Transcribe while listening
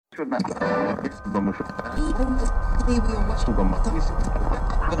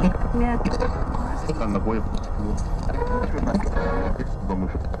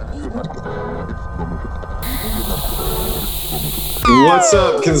What's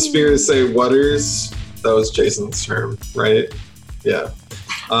up, conspiracy whatters? That was Jason's term, right? Yeah.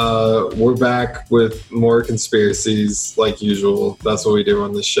 We're back with more conspiracies like usual. That's what we do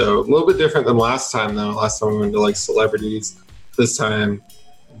on this show. A little bit different than last time, though. Last time we went to like celebrities. This time,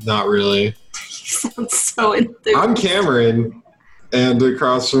 not really. You sound so enthused. I'm Cameron, and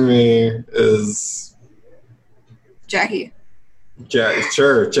across from me is Jackie. Jackie.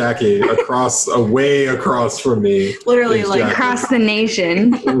 Way across from me. Literally, like Jackie. Across the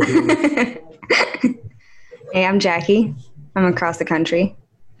nation. Hey, I'm Jackie. I'm across the country.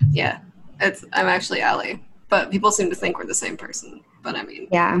 Yeah, I'm actually Allie, but people seem to think we're the same person. But I mean,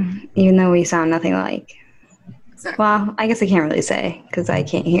 Yeah, even though we sound nothing alike. exactly. Well, I guess I can't really say because I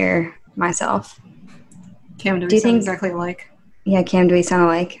can't hear myself. Cam, do Do we you sound think- exactly alike? Yeah, Cam, do we sound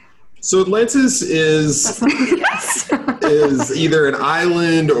alike? So Atlantis is Yes. is either an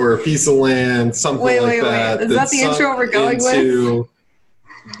island or a piece of land, something Wait, like wait. that. Is that that's the intro sunk we're going with? into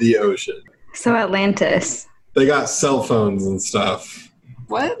the ocean. So Atlantis. They got cell phones and stuff.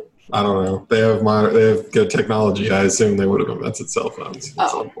 What? I don't know. They have good technology. I assume they would have invented cell phones at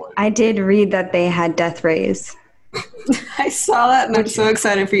some point. I did read that they had death rays. I saw that, and I'm so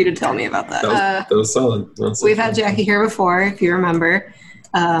excited for you to tell me about that. That was solid. We've had Jackie here before, if you remember,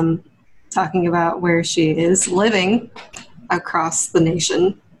 talking about where she is living across the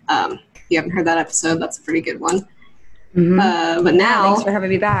nation. If you haven't heard that episode, that's a pretty good one. Mm-hmm. But now, Thanks for having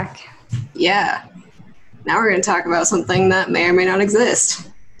me back. yeah, now we're going to talk about something that may or may not exist.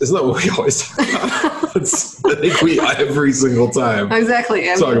 Isn't that what we always talk about? I think we every single time. Exactly.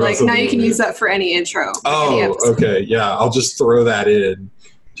 I Talk mean, about like now something you can new. use that for any intro. any Oh, episode. okay. Yeah, I'll just throw that in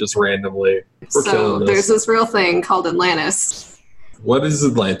just randomly. We're So killing there's this. this real thing called Atlantis. What is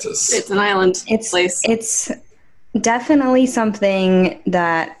Atlantis? It's an island place. It's definitely something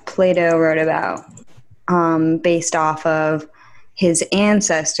that Plato wrote about, based off of his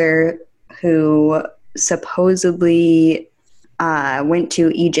ancestor who supposedly went to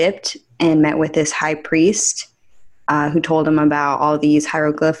Egypt and met with this high priest who told him about all these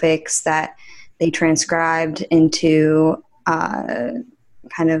hieroglyphics that they transcribed into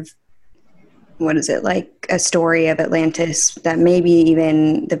kind of, what is it, like a story of Atlantis that maybe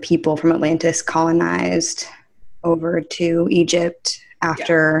even the people from Atlantis colonized over to Egypt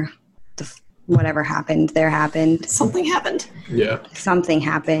after whatever happened there happened. Something happened. Yeah. Something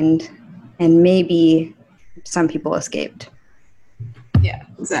happened, and maybe some people escaped. Yeah,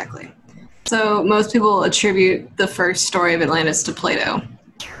 exactly. So most people attribute the first story of Atlantis to Plato.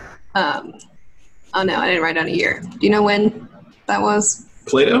 Oh no, I didn't write down a year. Do you know when that was?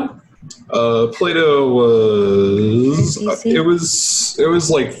 Plato? Plato was BC? it was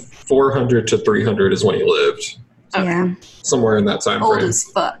like 400 to 300 is when he lived. Okay. Yeah. Somewhere in that time Old frame. as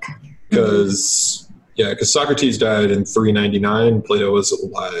fuck. Because Socrates died in 399. Plato was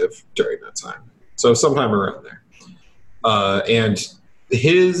alive during that time, so sometime around there. And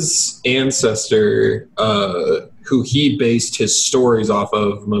his ancestor, who he based his stories off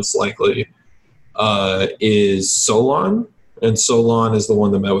of, most likely, is Solon. And Solon is the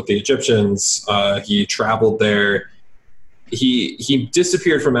one that met with the Egyptians. He traveled there. He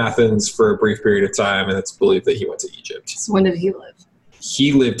disappeared from Athens for a brief period of time, and it's believed that he went to Egypt. So when did he live?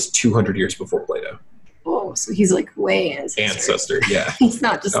 He lived 200 years before Plato. Oh, so he's like way ancestor. Yeah. He's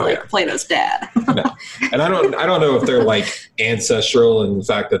not just Oh, like yeah. Plato's dad. No. And I don't know if they're like ancestral in the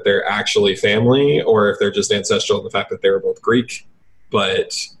fact that they're actually family, or if they're just ancestral in the fact that they were both Greek.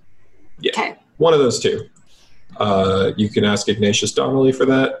 But yeah, Okay. one of those two. You can ask Ignatius Donnelly for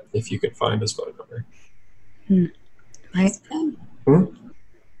that if you can find his phone number. Right.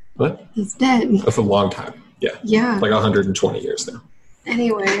 What? He's dead. That's a long time. Yeah, Yeah. like 120 years now.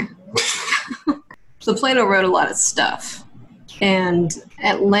 Anyway. So Plato wrote a lot of stuff. And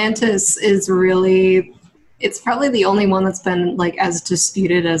Atlantis is really, it's probably the only one that's been like as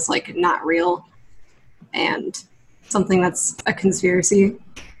disputed as like not real and something that's a conspiracy,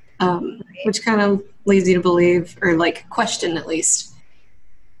 which kind of leads you to believe, or like question at least,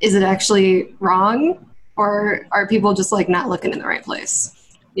 is it actually wrong, or are people just like not looking in the right place?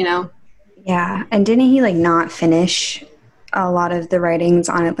 You know? Yeah, and didn't he like not finish a lot of the writings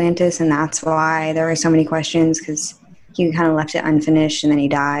on Atlantis, and that's why there were so many questions, because he kind of left it unfinished and then he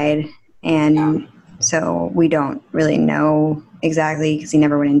died, and so we don't really know exactly because he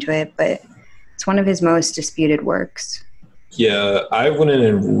never went into it, but it's one of his most disputed works. Yeah, I went in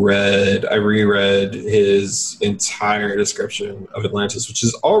and reread his entire description of Atlantis, which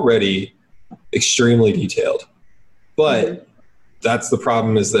is already extremely detailed. But that's the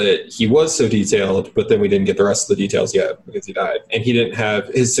problem, is that he was so detailed, but then we didn't get the rest of the details yet because he died. And he didn't have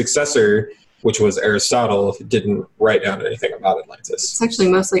his successor, which was Aristotle, didn't write down anything about Atlantis. It's actually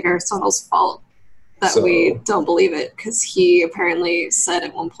mostly Aristotle's fault that we don't believe it, because he apparently said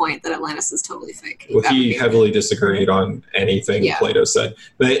at one point that Atlantis is totally fake. Well, he heavily disagreed on anything Plato said.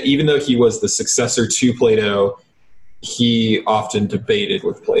 But even though he was the successor to Plato, he often debated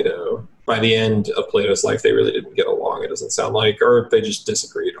with Plato. By the end of Plato's life, they really didn't get along, it doesn't sound like, or they just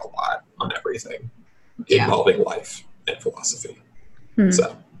disagreed a lot on everything involving life and philosophy.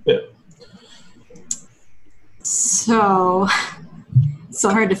 So, yeah. So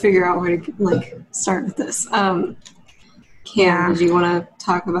hard to figure out where to start with this. Cam, did you want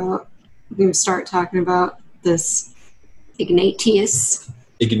to start talking about this Ignatius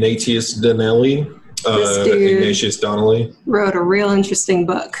Donnelly? Ignatius Donnelly wrote a real interesting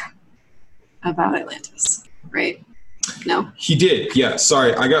book about Atlantis, right? No? He did, yeah.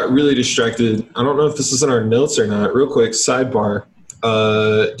 Sorry, I got really distracted. I don't know if this is in our notes or not. Real quick, sidebar.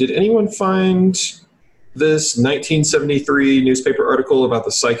 Did anyone find this 1973 newspaper article about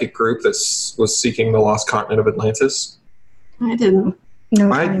the psychic group that was seeking the lost continent of Atlantis? I didn't.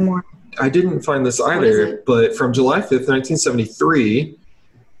 No, anymore. I didn't find this either, but from July 5th, 1973,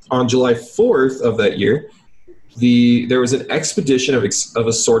 on July 4th of that year, there was an expedition of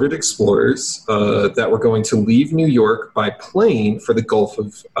assorted explorers that were going to leave New York by plane for the Gulf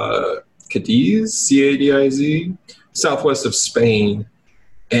of Cadiz, C-A-D-I-Z, southwest of Spain.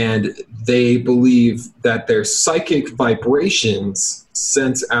 And they believe that their psychic vibrations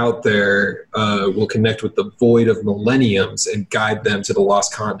sent out there will connect with the void of millenniums and guide them to the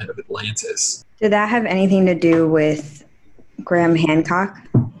lost continent of Atlantis. Did that have anything to do with Graham Hancock?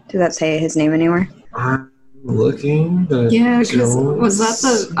 Did that say his name anywhere? I'm looking. Yeah, because was that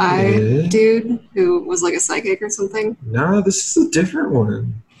the eye dude who was like a psychic or something? No, this is a different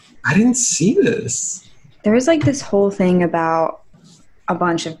one. I didn't see this. There was like this whole thing about a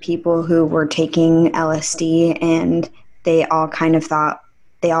bunch of people who were taking LSD, and they all kind of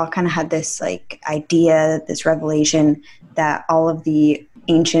had this like idea, this revelation that all of the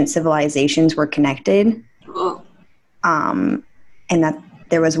ancient civilizations were connected. Oh. And that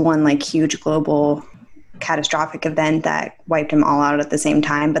there was one like huge global catastrophic event that wiped them all out at the same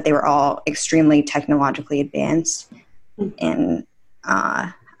time, but they were all extremely technologically advanced. And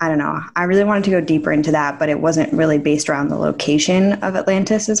I don't know. I really wanted to go deeper into that, but it wasn't really based around the location of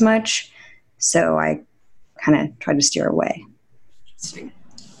Atlantis as much. So I kind of tried to steer away.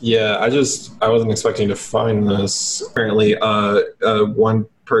 Yeah, I wasn't expecting to find this. Apparently, one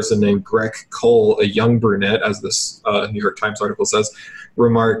person named Greg Cole, a young brunette, as this New York Times article says,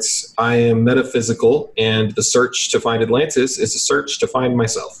 remarked, "I am metaphysical, and the search to find Atlantis is a search to find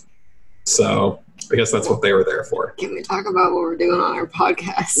myself." So I guess that's what they were there for. Can we talk about what we're doing on our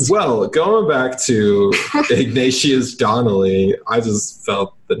podcast? Well, going back to Ignatius Donnelly, I just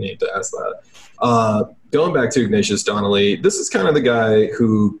felt the need to ask that. Going back to Ignatius Donnelly, this is kind of the guy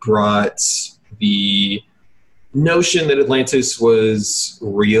who brought the notion that Atlantis was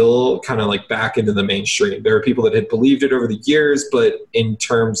real kind of like back into the mainstream. There are people that had believed it over the years, but in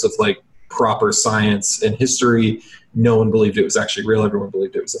terms of like proper science and history, no one believed it was actually real. Everyone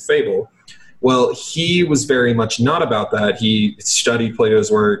believed it was a fable. Well, he was very much not about that. He studied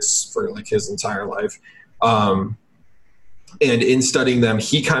Plato's works for like his entire life. And in studying them,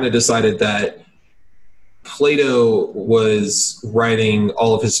 he kind of decided that Plato was writing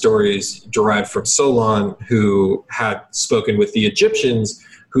all of his stories derived from Solon, who had spoken with the Egyptians,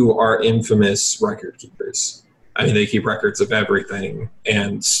 who are infamous record keepers. I mean, they keep records of everything.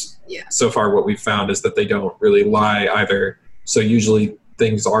 And so far what we've found is that they don't really lie either. So usually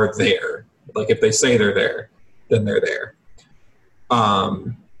things are there. Like if they say they're there, then they're there.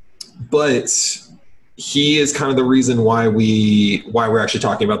 But he is kind of the reason why we're actually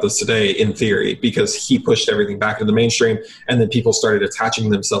talking about this today in theory, because he pushed everything back into the mainstream, and then people started attaching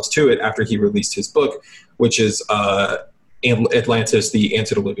themselves to it after he released his book, which is Atlantis, the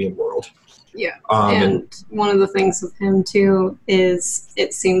Antediluvian World. Yeah. And one of the things with him too is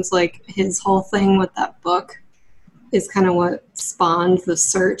it seems like his whole thing with that book is kind of what spawned the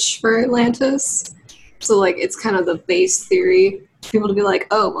search for Atlantis. So like it's kind of the base theory. People to be like,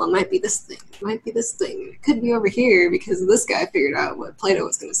 oh, well, it might be this thing. It might be this thing. It could be over here because this guy figured out what Plato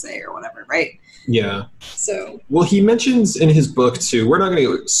was going to say or whatever, right? Yeah. So. Well, he mentions in his book, too, we're not going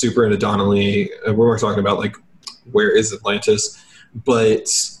to get super into Donnelly. We're talking about, like, where is Atlantis? But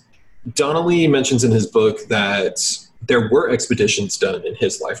Donnelly mentions in his book that there were expeditions done in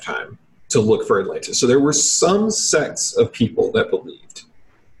his lifetime to look for Atlantis. So there were some sects of people that believed,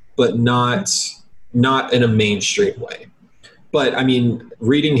 but not in a mainstream way. But I mean,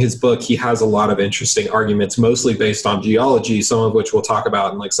 reading his book, he has a lot of interesting arguments, mostly based on geology, some of which we'll talk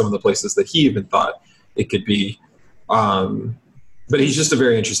about, and like some of the places that he even thought it could be. But he's just a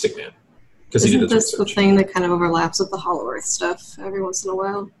very interesting man. Isn't this the thing that kind of overlaps with the Hollow Earth stuff every once in a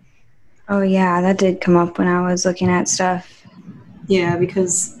while? Oh yeah, that did come up when I was looking at stuff. Yeah,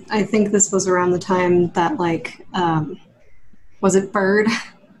 because I think this was around the time that, like, was it Byrd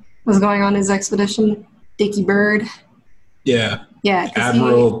was going on his expedition? Dickie Byrd? Yeah. Yeah.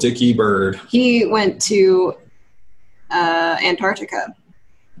 Admiral Dickie Byrd. He went to Antarctica,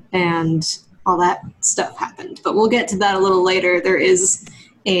 and all that stuff happened. But we'll get to that a little later. There is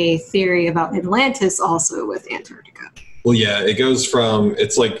a theory about Atlantis also with Antarctica. Well, yeah, it goes from, it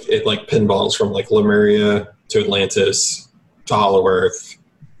pinballs from like Lemuria to Atlantis to Hollow Earth.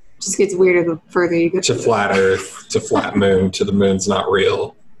 Just gets weirder the further you get to flat Earth, to flat moon, to the moon's not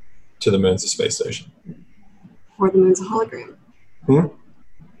real, to the moon's a space station. Or the moon's a hologram.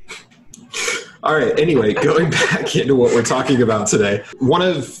 All right, anyway, going back into what we're talking about today. One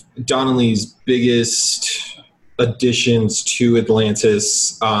of Donnelly's biggest additions to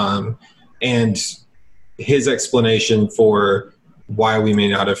Atlantis, and his explanation for why we may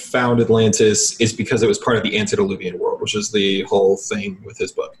not have found Atlantis, is because it was part of the antediluvian world, which is the whole thing with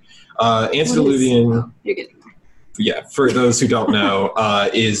his book. Antediluvian, you're getting there. Yeah, for those who don't know,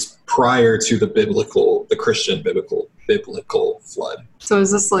 is prior to the Christian biblical flood. So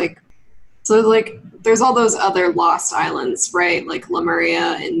is this like, there's all those other lost islands, right? Like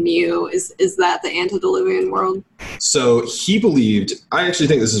Lemuria and Mu. Is that the antediluvian world? So he believed, I actually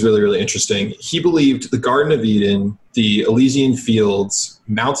think this is really, really interesting. He believed the Garden of Eden, the Elysian Fields,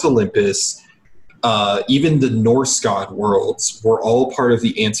 Mount Olympus, even the Norse god worlds were all part of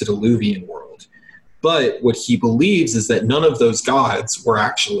the antediluvian world. But what he believes is that none of those gods were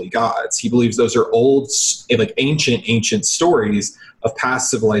actually gods. He believes those are old, like ancient stories of past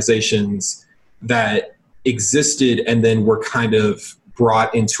civilizations that existed and then were kind of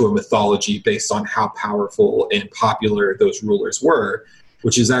brought into a mythology based on how powerful and popular those rulers were,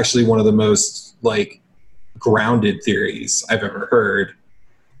 which is actually one of the most like grounded theories I've ever heard.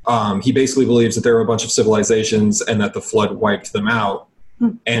 He basically believes that there were a bunch of civilizations and that the flood wiped them out,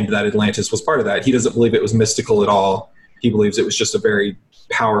 and that Atlantis was part of that. He doesn't believe it was mystical at all. He believes it was just a very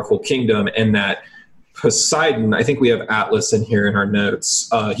powerful kingdom, and that Poseidon, I think we have Atlas in here in our notes,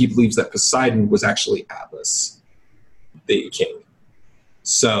 he believes that Poseidon was actually Atlas, the king.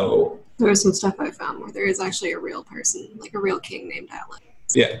 So there was some stuff I found where there is actually a real person, like a real king named Atlas.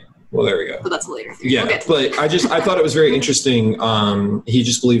 Yeah. Well, there we go. But that's a later theory. Yeah, but I thought it was very interesting. He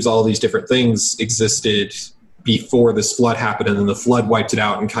just believes all these different things existed before this flood happened, and then the flood wiped it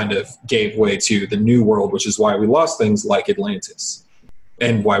out and kind of gave way to the new world, which is why we lost things like Atlantis,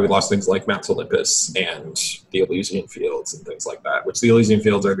 and why we lost things like Mount Olympus and the Elysian Fields and things like that, which the Elysian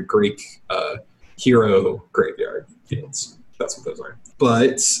Fields are the Greek hero graveyard fields. That's what those are.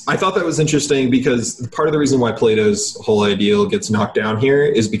 But I thought that was interesting because part of the reason why Plato's whole ideal gets knocked down here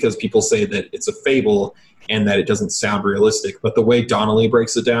is because people say that it's a fable and that it doesn't sound realistic. But the way Donnelly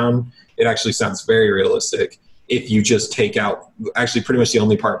breaks it down, it actually sounds very realistic. If you just take out, actually pretty much the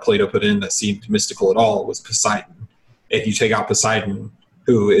only part Plato put in that seemed mystical at all was Poseidon. If you take out Poseidon,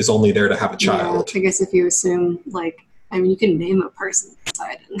 who is only there to have a child. Yeah, I guess if you assume, like, I mean, you can name a person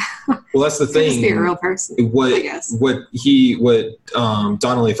Poseidon. Well, that's the thing. Just be a real person, I guess. What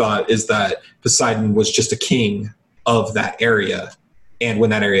Donnelly thought is that Poseidon was just a king of that area, and when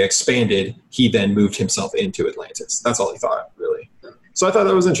that area expanded, he then moved himself into Atlantis. That's all he thought, really. So I thought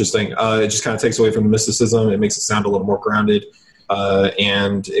that was interesting. It just kind of takes away from the mysticism. It makes it sound a little more grounded,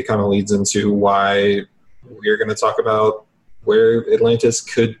 and it kind of leads into why we're going to talk about where Atlantis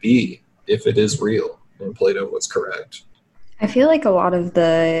could be if it is real. And Plato was correct. I feel like a lot of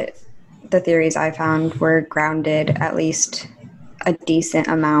the theories I found were grounded at least a decent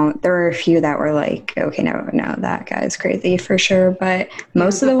amount. There were a few that were like, okay, no, that guy's crazy for sure. But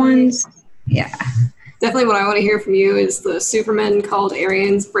most of the ones, yeah. Definitely what I want to hear from you is the Supermen called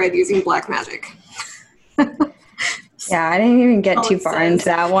Aryans bred using black magic. Yeah, I didn't even get too far into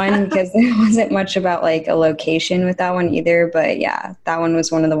that one because there wasn't much about like a location with that one either. But yeah, that one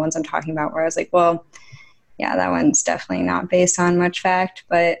was one of the ones I'm talking about where I was like, well, yeah, that one's definitely not based on much fact,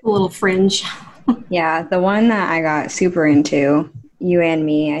 but a little fringe. Yeah, the one that I got super into, You and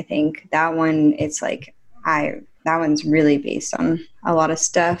Me, I think that one, it's like that one's really based on a lot of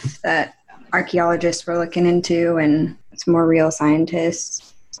stuff that archaeologists were looking into, and it's more real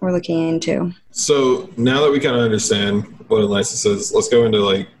scientists. we're looking into. So now that we kind of understand what Atlantis is, let's go into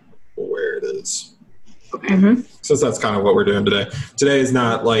like where it is. Mm-hmm. Since that's kind of what we're doing today. Today is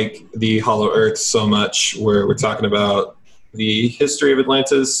not like the Hollow Earth so much, where we're talking about the history of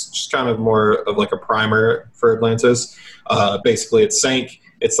Atlantis, just kind of more of like a primer for Atlantis. Basically, it sank.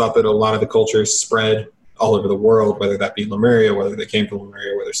 It's thought that a lot of the cultures spread all over the world, whether that be Lemuria, whether they came to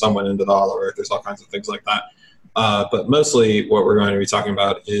Lemuria, whether someone into the Hollow Earth. There's all kinds of things like that. But mostly what we're going to be talking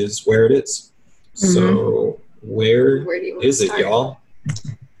about is where it is. Mm-hmm. So where do you want is to it, start? y'all?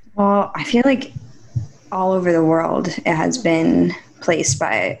 Well, I feel like all over the world it has been placed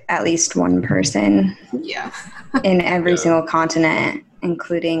by at least one person Yeah. in every Yeah. single continent,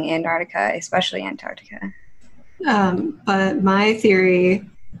 including Antarctica, especially Antarctica. But my theory,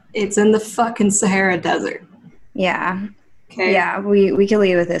 it's in the fucking Sahara Desert. Yeah. Okay. Yeah, we can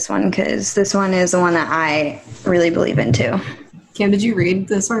leave with this one because this one is the one that I really believe in too. Cam, did you read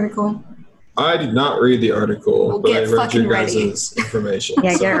this article? I did not read the article, Well, but I get read fucking your ready. guys' information.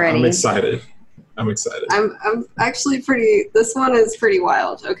 Yeah, get ready. I'm excited. I'm actually this one is pretty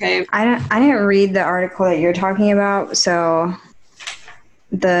wild, okay? I didn't read the article that you're talking about, so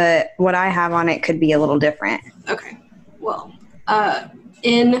what I have on it could be a little different. Okay. Well,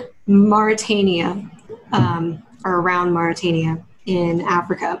 in Mauritania, or around Mauritania in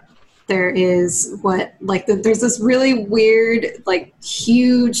Africa, there is there's this really weird, like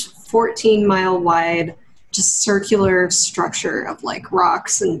huge 14-mile wide, just circular structure of like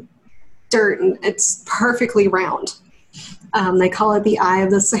rocks and dirt, and it's perfectly round. They call it the Eye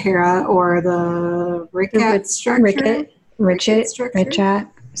of the Sahara or the Richat structure. Richat,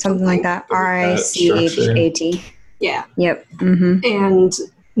 something like that. RICHAT. Yeah. Yep. Mm-hmm. And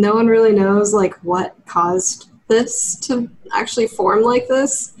no one really knows like what caused this to actually form like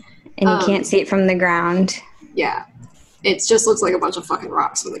this. And you can't see it from the ground. Yeah. It just looks like a bunch of fucking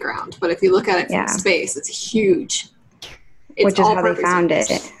rocks from the ground. But if you look at it from space, it's huge. Which is how they found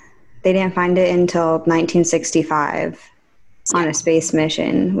it. They didn't find it until 1965 on a space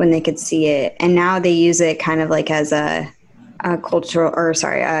mission when they could see it. And now they use it kind of like as a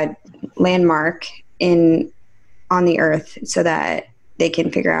landmark on the Earth so that they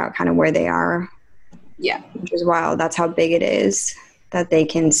can figure out kind of where they are. Yeah. Which is wild. That's how big it is, that they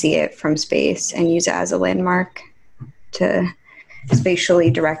can see it from space and use it as a landmark to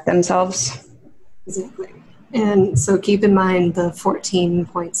spatially direct themselves. Exactly. And so keep in mind the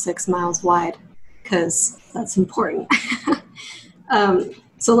 14.6 miles wide, because that's important.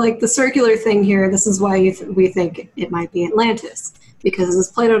 So like the circular thing here, this is why we think it might be Atlantis. Because as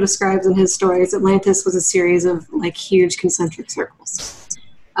Plato describes in his stories, Atlantis was a series of like huge concentric circles.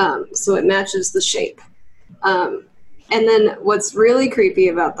 So it matches the shape. And then what's really creepy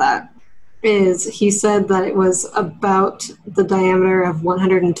about that is he said that it was about the diameter of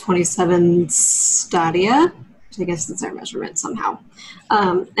 127 stadia, which I guess that's our measurement somehow.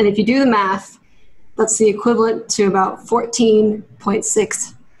 And if you do the math, that's the equivalent to about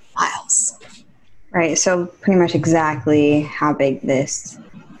 14.6 miles. Right, so pretty much exactly how big this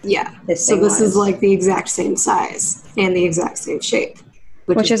So this is like the exact same size and the exact same shape.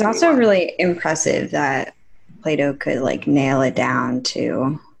 Which is also wild. really impressive that Plato could like nail it down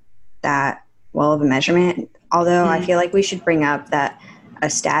to that well of a measurement. Although I feel like we should bring up that a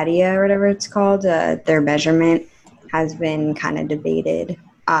stadia or whatever it's called, their measurement has been kind of debated.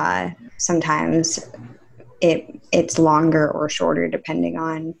 Sometimes it's longer or shorter depending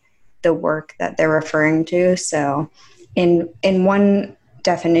on the work that they're referring to. So in one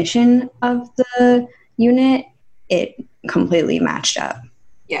definition of the unit, it completely matched up.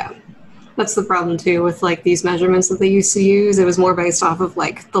 Yeah. That's the problem too with like these measurements that they used to use. It was more based off of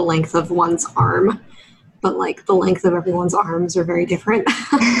like the length of one's arm, but like the length of everyone's arms are very different.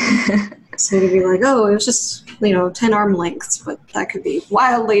 So to be like, oh, it was just 10 arm lengths, but that could be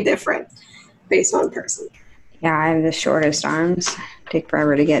wildly different based on person. Yeah, I have the shortest arms. Take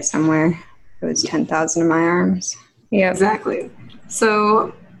forever to get somewhere. It was 10,000 of my arms. Yeah, exactly.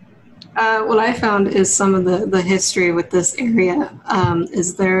 So what I found is some of the history with this area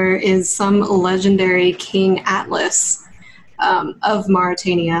is there is some legendary King Atlas of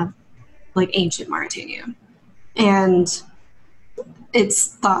Mauritania, like ancient Mauritania. And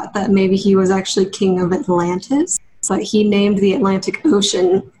it's thought that maybe he was actually king of Atlantis, but he named the Atlantic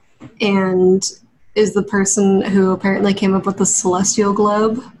Ocean and is the person who apparently came up with the celestial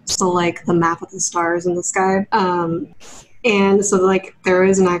globe, so like the map of the stars in the sky. And so like there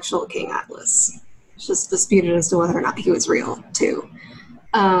is an actual King Atlas. It's just disputed as to whether or not he was real too.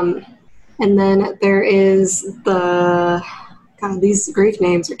 And then there is these Greek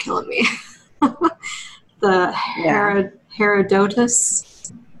names are killing me. The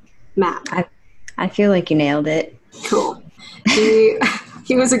Herodotus map. I feel like you nailed it. Cool. He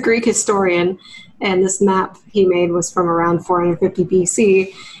was a Greek historian, and this map he made was from around 450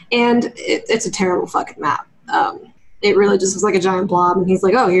 BC, and it's a terrible fucking map. It really just was like a giant blob, and he's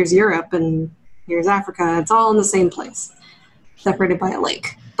like, oh, here's Europe, and here's Africa. It's all in the same place, separated by a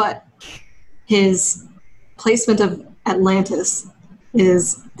lake. But his placement of Atlantis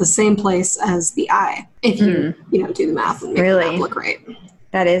is the same place as the eye, if you do the math and make the map look right.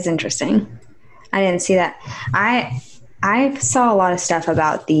 That is interesting. I didn't see that. I saw a lot of stuff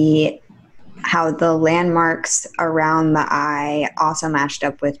about how the landmarks around the eye also matched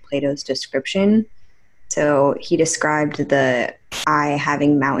up with Plato's description. So he described the eye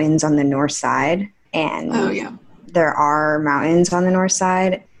having mountains on the north side, and there are mountains on the north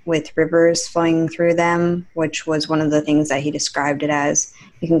side with rivers flowing through them, which was one of the things that he described it as.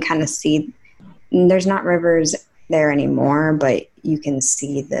 You can kind of see, there's not rivers there anymore, but you can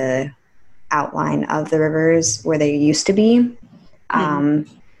see the outline of the rivers where they used to be. And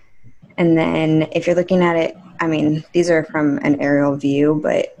then if you're looking at it, I mean, these are from an aerial view,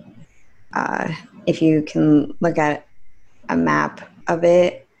 but if you can look at a map of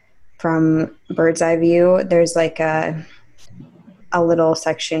it from bird's eye view, there's like a little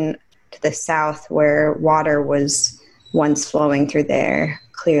section to the south where water was once flowing through there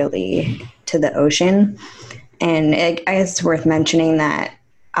clearly to the ocean. And I guess it's worth mentioning that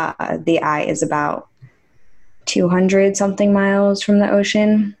the eye is about 200 something miles from the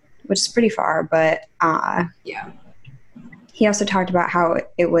ocean, which is pretty far, but he also talked about how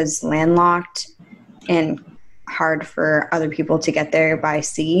it was landlocked and hard for other people to get there by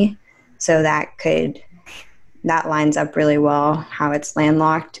sea. So that lines up really well how it's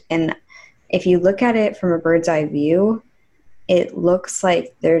landlocked. And if you look at it from a bird's eye view, it looks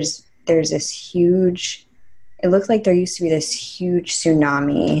like there's this huge, it looked like there used to be this huge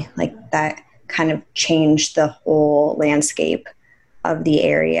tsunami, like that kind of changed the whole landscape of the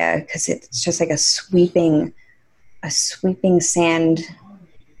area, because it's just like a sweeping sand,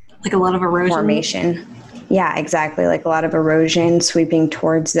 like a lot of erosion formation. Yeah, exactly. Like a lot of erosion sweeping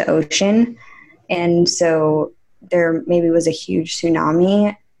towards the ocean. And so there maybe was a huge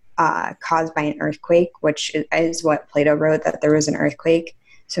tsunami caused by an earthquake, which is what Plato wrote, that there was an earthquake.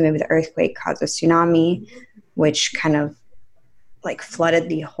 So maybe the earthquake caused a tsunami, which kind of like flooded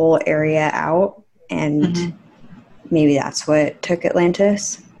the whole area out. And maybe that's what took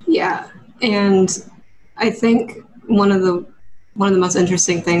Atlantis. Yeah. And I think one of the most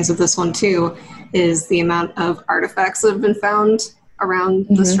interesting things of this one too is the amount of artifacts that have been found around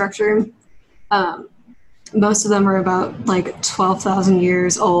the structure. Most of them are about like 12,000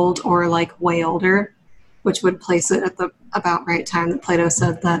 years old or like way older, which would place it at the about right time that Plato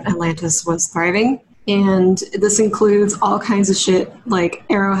said that Atlantis was thriving. And this includes all kinds of shit like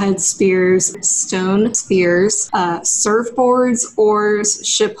arrowheads, spears, stone spears, surfboards, oars,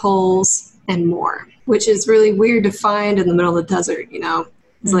 ship hulls, and more, which is really weird to find in the middle of the desert, you know?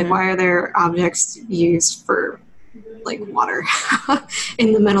 It's like, why are there objects used for like water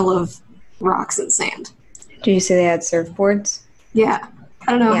in the middle of rocks and sand? Did you say they had surfboards? Yeah.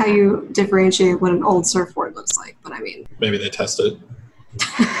 I don't know how you differentiate what an old surfboard looks like, but I mean... Maybe they tested.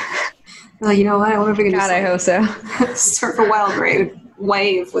 Like, you know what? I wonder if we can God, I hope so. surf a wild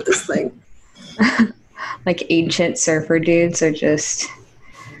wave with this thing. Like ancient surfer dudes are just...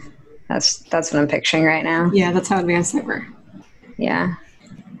 That's what I'm picturing right now. Yeah, that's how advanced they were. Yeah.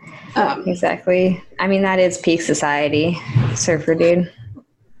 Exactly. I mean, that is peak society, surfer dude.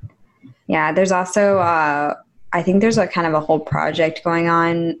 Yeah, there's also, I think there's a kind of a whole project going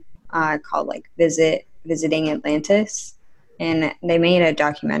on called like Visiting Atlantis. And they made a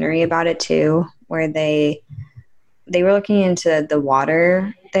documentary about it too, where they were looking into the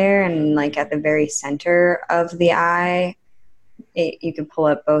water there, and like at the very center of the eye, you could pull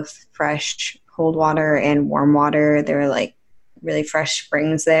up both fresh cold water and warm water. There were like really fresh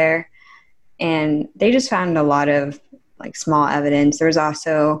springs there, and they just found a lot of like small evidence. There was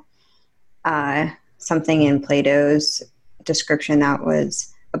also something in Plato's description that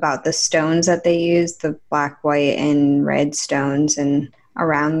was about the stones that they used, the black, white, and red stones, and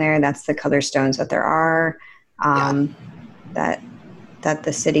around there, that's the color stones that there are. That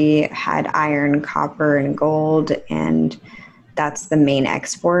the city had iron, copper, and gold, and that's the main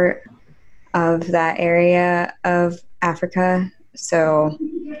export of that area of Africa. So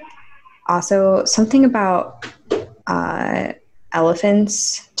also something about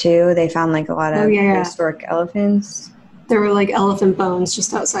elephants too. They found like a lot of prehistoric elephants. There were like elephant bones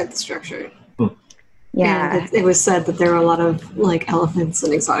just outside the structure. Yeah. And it was said that there were a lot of like elephants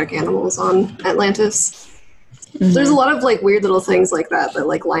and exotic animals on Atlantis. Mhm. There's a lot of like weird little things like that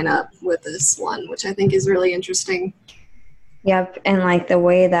like line up with this one, which I think is really interesting. Yep, and like the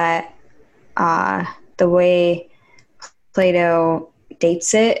way Plato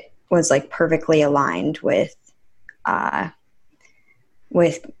dates it was like perfectly aligned with kind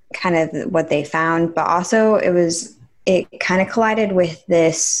of what they found, but also it kind of collided with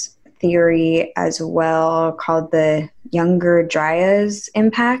this theory as well called the Younger Dryas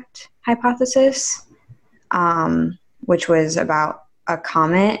impact hypothesis, which was about a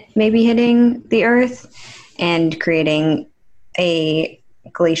comet maybe hitting the Earth and creating a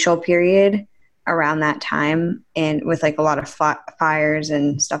glacial period around that time, and with like a lot of fires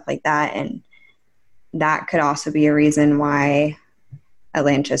and stuff like that. And that could also be a reason why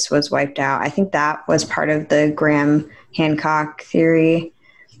Atlantis was wiped out. I think that was part of the Graham Hancock theory,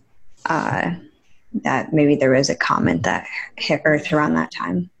 that maybe there was a comet that hit Earth around that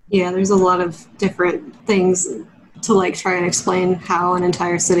time. Yeah, there's a lot of different things to like try and explain how an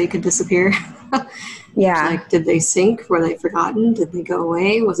entire city could disappear. Yeah. Like, did they sink? Were they forgotten? Did they go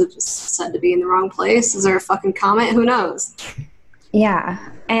away? Was it just said to be in the wrong place? Is there a fucking comet? Who knows? Yeah.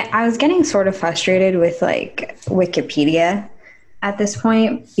 And I was getting sort of frustrated with like Wikipedia at this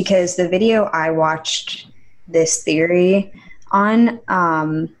point, because the video I watched this theory on,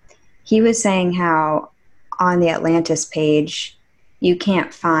 he was saying how on the Atlantis page, you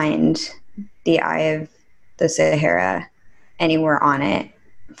can't find the Eye of the Sahara anywhere on it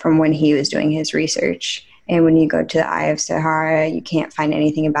from when he was doing his research. And when you go to the Eye of Sahara, you can't find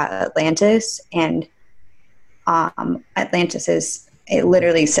anything about Atlantis. And Atlantis it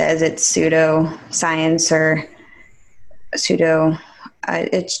literally says it's pseudo-science or pseudo,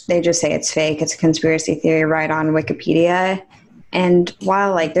 they just say it's fake. It's a conspiracy theory right on Wikipedia. And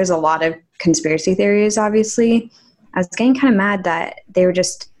while like there's a lot of conspiracy theories, obviously, I was getting kind of mad that they were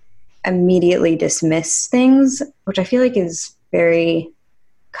just immediately dismiss things, which I feel like is very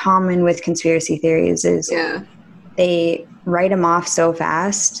common with conspiracy theories. Is they write them off so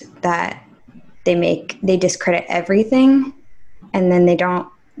fast that they discredit everything, and then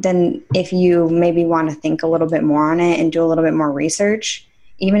then if you maybe want to think a little bit more on it and do a little bit more research,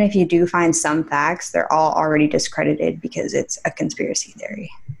 even if you do find some facts, they're all already discredited because it's a conspiracy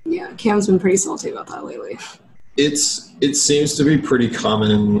theory. Yeah, Cam's been pretty salty about that lately. It seems to be pretty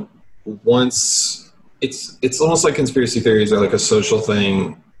common once it's almost like conspiracy theories are like a social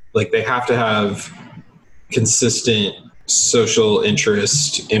thing. Like they have to have consistent social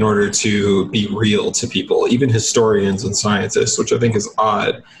interest in order to be real to people, even historians and scientists, which I think is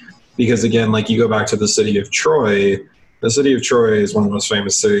odd because again, like you go back to the city of Troy. The city of Troy is one of the most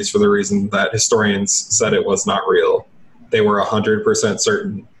famous cities for the reason that historians said it was not real. They were 100%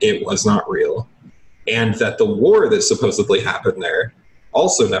 certain it was not real. And that the war that supposedly happened there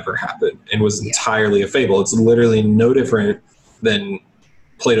also never happened and was entirely a fable. It's literally no different than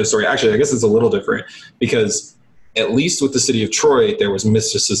Plato's story. Actually, I guess it's a little different because at least with the city of Troy, there was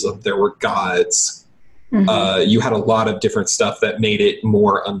mysticism. There were gods. Mm-hmm. You had a lot of different stuff that made it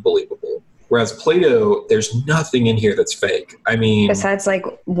more unbelievable. Whereas Plato, there's nothing in here that's fake. I mean, besides like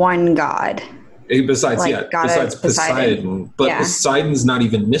one god. Besides Poseidon. But Poseidon's not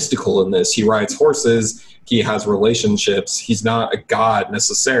even mystical in this. He rides horses. He has relationships. He's not a god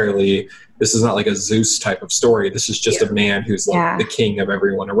necessarily. This is not like a Zeus type of story. This is just a man who's like the king of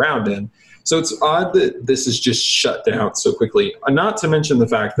everyone around him. So it's odd that this is just shut down so quickly. Not to mention the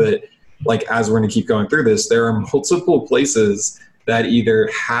fact that, like, as we're going to keep going through this, there are multiple places that either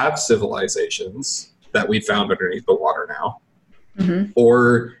have civilizations that we found underneath the water now,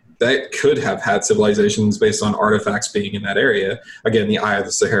 or that could have had civilizations based on artifacts being in that area. Again, the Eye of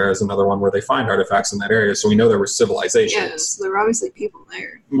the Sahara is another one where they find artifacts in that area, so we know there were civilizations. Yes, there were obviously people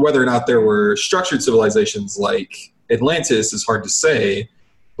there. Whether or not there were structured civilizations like Atlantis is hard to say,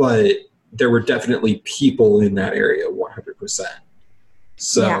 but there were definitely people in that area 100%.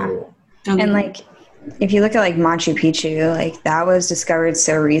 So, and like, if you look at like Machu Picchu, like that was discovered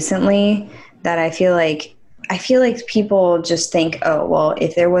so recently that I feel like people just think, oh, well,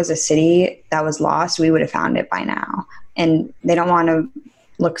 if there was a city that was lost, we would have found it by now. And they don't want to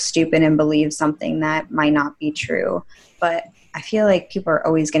look stupid and believe something that might not be true. But I feel like people are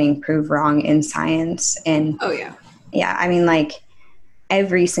always getting proved wrong in science. And I mean, like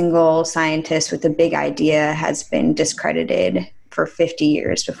every single scientist with a big idea has been discredited for 50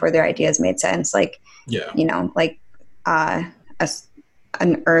 years before their ideas made sense. Like, you know, like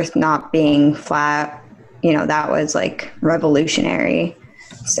an Earth not being flat, you know, that was like revolutionary.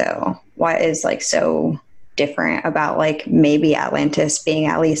 So what is like so different about like maybe Atlantis being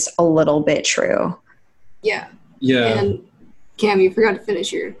at least a little bit true? Yeah. Yeah. And Cam, you forgot to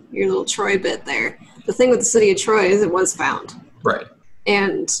finish your little Troy bit there. The thing with the city of Troy is it was found. Right.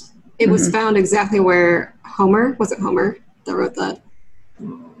 And it was found exactly where Homer, was it Homer that wrote that?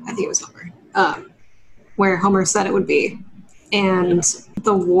 I think it was Homer. Where Homer said it would be. And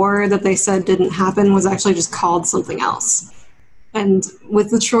the war that they said didn't happen was actually just called something else. And with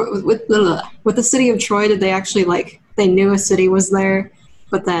the city of Troy, did they actually, like, they knew a city was there,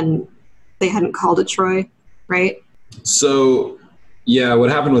 but then they hadn't called it Troy, right? So, yeah, what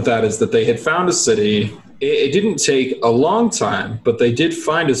happened with that is that they had found a city. It didn't take a long time, but they did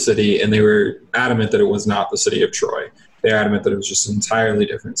find a city, and they were adamant that it was not the city of Troy. They were adamant that it was just an entirely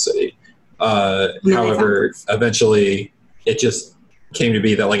different city. However, eventually it just came to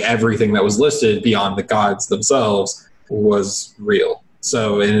be that, like, everything that was listed beyond the gods themselves was real.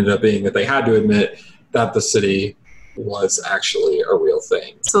 So it ended up being that they had to admit that the city was actually a real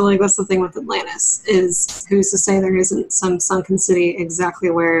thing. So, like, that's the thing with Atlantis, is who's to say there isn't some sunken city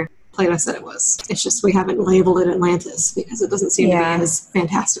exactly where Plato said it was. It's just we haven't labeled it Atlantis because it doesn't seem to be as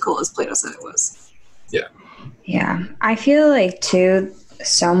fantastical as Plato said it was. Yeah. Yeah. I feel like, too,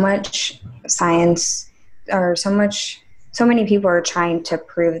 so much science or so many people are trying to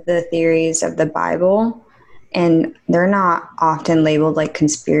prove the theories of the Bible, and they're not often labeled like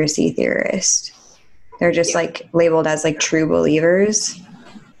conspiracy theorists. They're just like labeled as like true believers.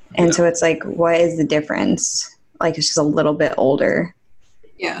 And so it's like, what is the difference? Like, it's just a little bit older.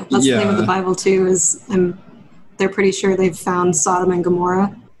 Yeah, that's the thing with the Bible too, is they're pretty sure they've found Sodom and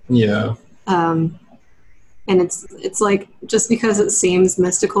Gomorrah. Yeah. And it's like, just because it seems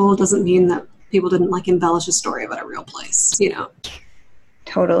mystical doesn't mean that people didn't like embellish a story about a real place, you know?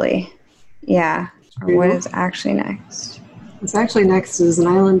 Totally. Yeah. Or what is actually next? What's actually next is an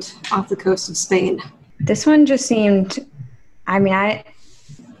island off the coast of Spain. This one just seemed, I mean, a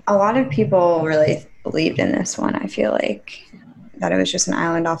lot of people really believed in this one, I feel like, that it was just an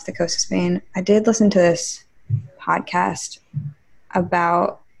island off the coast of Spain. I did listen to this podcast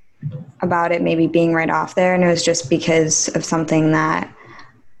about it maybe being right off there, and it was just because of something that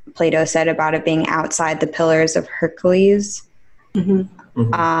Plato said about it being outside the Pillars of Hercules,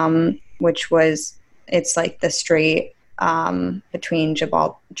 which was, it's like the strait between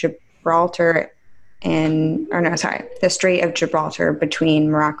Gibraltar and, or no, sorry, the Strait of Gibraltar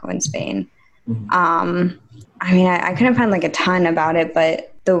between Morocco and Spain. I mean, I couldn't find like a ton about it,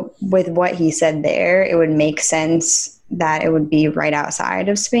 but with what he said there, it would make sense that it would be right outside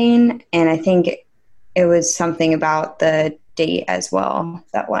of Spain. And I think it was something about the date as well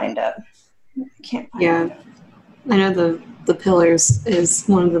that lined up. I can't find it. I know the pillars is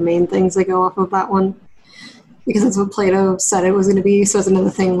one of the main things that go off of that one, because that's what Plato said it was going to be. So it's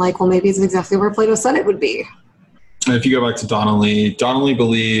another thing like, well, maybe it's exactly where Plato said it would be. And if you go back to Donnelly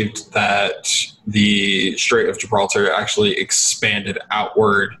believed that the Strait of Gibraltar actually expanded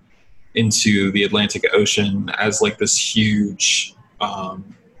outward into the Atlantic Ocean as like this huge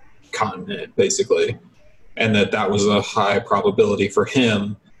continent, basically. And that was a high probability for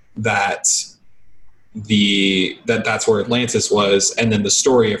him that that's where Atlantis was. And then the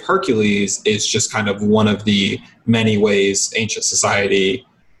story of Hercules is just kind of one of the many ways ancient society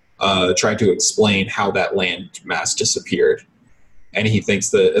tried to explain how that land mass disappeared. And he thinks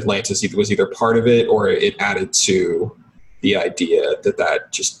that Atlantis was either part of it or it added to the idea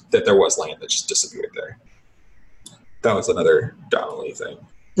that there was land that just disappeared there. That was another Donnelly thing.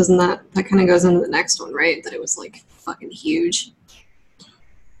 Doesn't that kind of goes into the next one, right? That it was like fucking huge.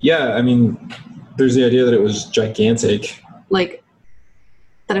 Yeah, I mean, there's the idea that it was gigantic. Like,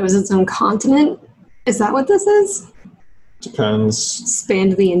 that it was its own continent? Is that what this is? Depends.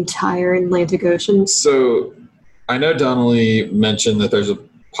 Spanned the entire Atlantic Ocean. So I know Donnelly mentioned that there's a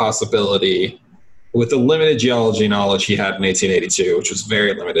possibility with the limited geology knowledge he had in 1882, which was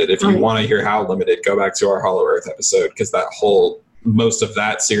very limited. If you want to hear how limited, go back to our Hollow Earth episode, because most of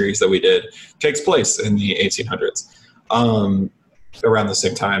that series that we did takes place in the 1800s, around the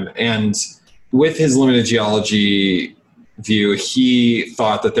same time. And with his limited geology view, he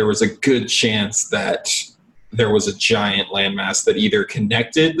thought that there was a good chance that there was a giant landmass that either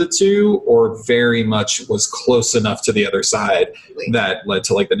connected the two or very much was close enough to the other side that led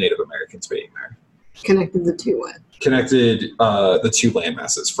to like the Native Americans being there. Connected the two what? Connected the two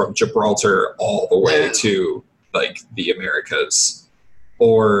landmasses from Gibraltar all the way to like the Americas,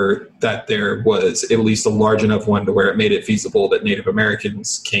 or that there was at least a large enough one to where it made it feasible that Native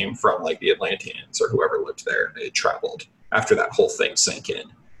Americans came from like the Atlanteans or whoever lived there, and they traveled after that whole thing sank in.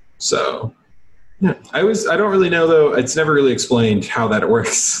 So I don't really know though. It's never really explained how that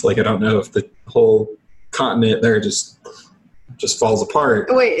works. Like, I don't know if the whole continent there just just falls apart.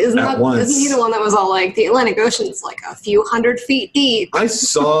 Wait, isn't he the one that was all like, the Atlantic Ocean's like a few 100 feet deep? I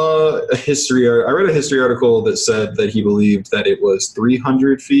saw I read a history article that said that he believed that it was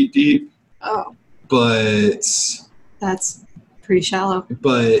 300 feet deep. Oh. But that's pretty shallow.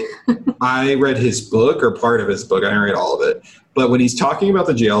 But I read his book, or part of his book. I didn't read all of it. But when he's talking about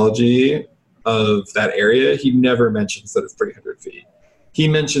the geology of that area, he never mentions that it's 300 feet. He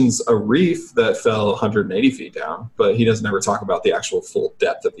mentions a reef that fell 180 feet down, but he doesn't ever talk about the actual full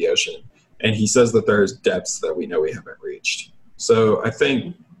depth of the ocean. And he says that there's depths that we know we haven't reached. So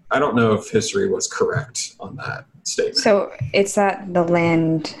I don't know if history was correct on that statement. So it's that the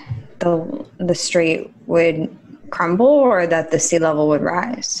land, the strait would crumble, or that the sea level would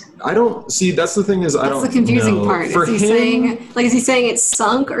rise? I don't see. That's the thing is, I don't know. That's the confusing part. For is he saying it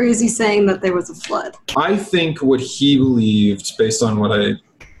sunk, or is he saying that there was a flood? I think what he believed, based on what I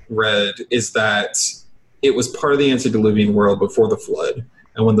read, is that it was part of the antediluvian world before the flood,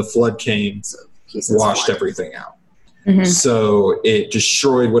 and when the flood came, washed everything out. Mm-hmm. So it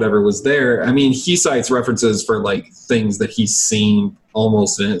destroyed whatever was there. I mean, he cites references for like things that he's seen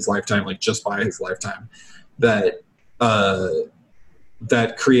almost in his lifetime, like just by his lifetime, that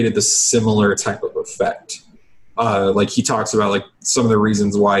created the similar type of effect. Like he talks about like some of the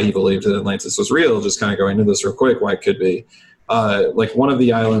reasons why he believed that Atlantis was real. Just kind of going into this real quick, why it could be. Like one of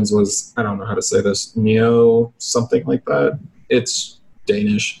the islands was, I don't know how to say this, Neo something like that. It's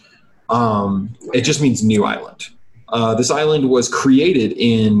Danish. It just means new island. This island was created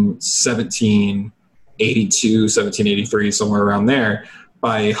in 1782, 1783, somewhere around there,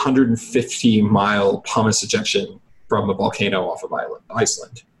 by 150-mile pumice ejection from a volcano off of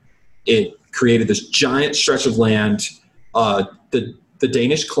Iceland. It created this giant stretch of land. The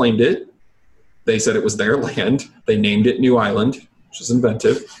Danish claimed it. They said it was their land. They named it New Island, which is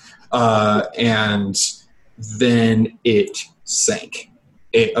inventive. And then it sank.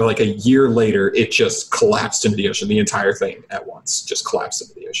 Like a year later, it just collapsed into the ocean. The entire thing at once just collapsed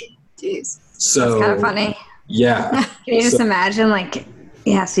into the ocean. Jeez. So that's kind of funny. Yeah. Can you just imagine, like,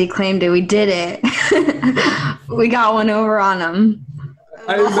 yeah, so he claimed it. We did it. We got one over on him.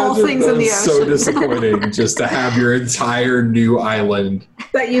 The whole thing's in the ocean. So disappointing just to have your entire new island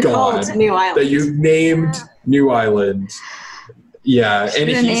that you called New Island. That you named New Island. Yeah. Should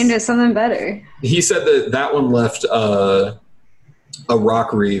have named it something better. He said that one left a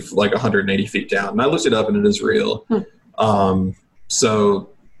rock reef like 180 feet down. And I looked it up and it is real. So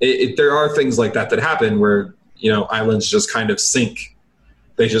there are things like that happen where, islands just kind of sink.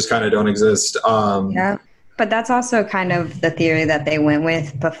 They just kind of don't exist. Yeah. But that's also kind of the theory that they went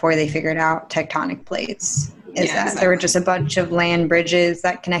with before they figured out tectonic plates. There were just a bunch of land bridges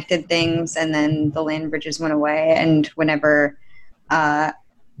that connected things, and then the land bridges went away. And whenever a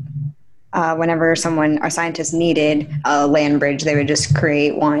scientist needed a land bridge, they would just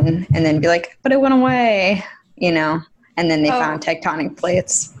create one and then be like, but it went away, And then they found tectonic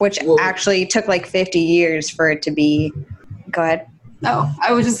plates, which actually took like 50 years for it to be. Go ahead. Oh,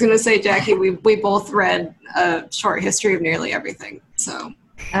 I was just going to say, Jackie, we both read a short history of nearly everything. So.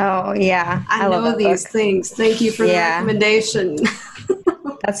 Oh, yeah. I know these things. Thank you for the recommendation.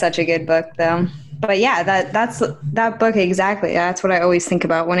 That's such a good book, though. But yeah, that's that book exactly. That's what I always think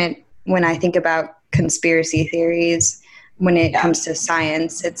about when I think about conspiracy theories. When it comes to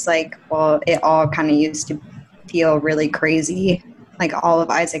science, it's like, well, it all kind of used to feel really crazy. Like all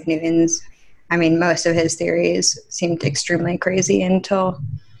of Isaac Newton's. I mean, most of his theories seemed extremely crazy until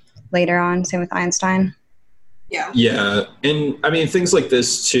later on. Same with Einstein. Yeah. Yeah. And I mean, things like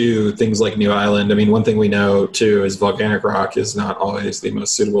this too, things like New Island. I mean, one thing we know too is volcanic rock is not always the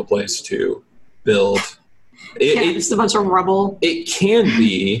most suitable place to build. Just a bunch of rubble. It can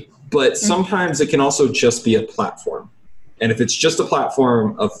be, but sometimes it can also just be a platform. And if it's just a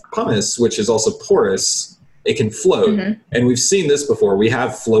platform of pumice, which is also porous, it can float. Mm-hmm. And we've seen this before. We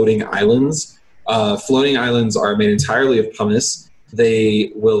have floating islands. Floating islands are made entirely of pumice.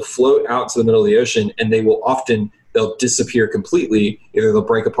 They will float out to the middle of the ocean, and they'll disappear completely. Either they'll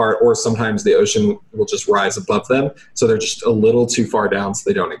break apart, or sometimes the ocean will just rise above them. So they're just a little too far down, so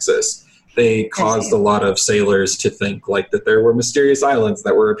they don't exist. They caused a lot of sailors to think like that there were mysterious islands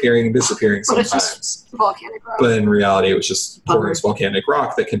that were appearing and disappearing sometimes. It's just volcanic rock. But in reality, it was just porous volcanic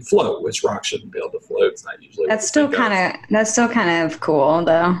rock that can float, which rock shouldn't be able to float. It's not usually. That's still kind of cool,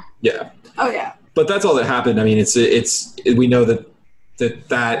 though. Yeah. Oh yeah. But that's all that happened. I mean, we know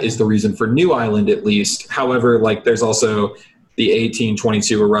that is the reason for New Island, at least. However, like there's also the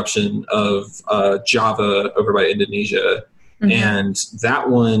 1822 eruption of Java over by Indonesia, and that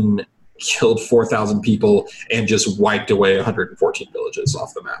one killed 4,000 people and just wiped away 114 villages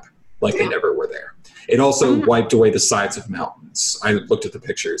off the map. like they never were there. It also wiped away the sides of mountains. I looked at the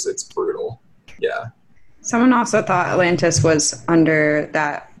pictures. It's brutal. Yeah. Someone also thought Atlantis was under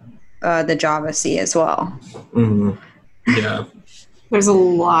that the Java Sea as well. Mm-hmm. Yeah. There's a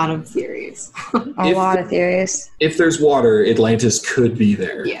lot of theories. A lot of theories. If there's water, Atlantis could be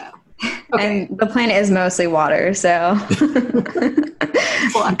there. Yeah. Okay. And the planet is mostly water, so.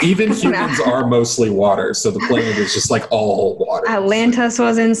 Even humans are mostly water, so the planet is just like all water. Atlantis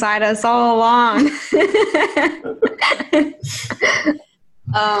was inside us all along.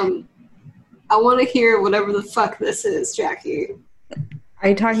 I want to hear whatever the fuck this is, Jackie. Are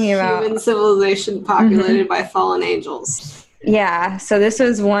you talking about human civilization populated by fallen angels? Yeah, so this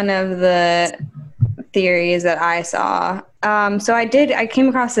was one of the theories that I saw. So I came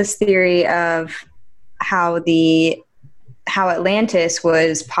across this theory of how Atlantis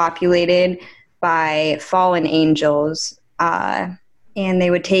was populated by fallen angels, and they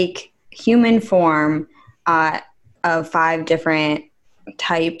would take human form of 5 different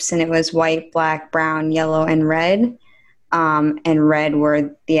types, and it was white, black, brown, yellow, and red. And red were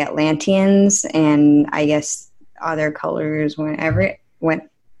the Atlanteans, and I guess other colors went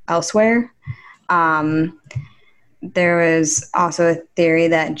elsewhere. There was also a theory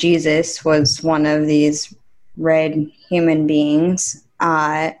that Jesus was one of these red human beings,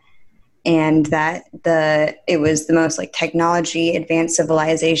 and that it was the most like technology advanced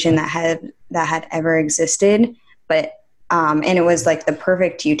civilization that had ever existed, but and it was like the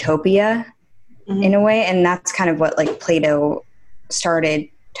perfect utopia in a way, and that's kind of what like Plato started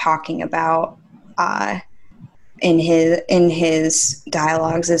talking about in his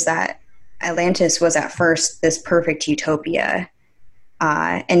dialogues, is that Atlantis was at first this perfect utopia,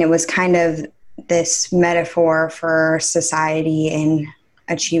 and it was kind of this metaphor for society and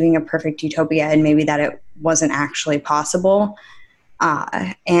achieving a perfect utopia, and maybe that it wasn't actually possible,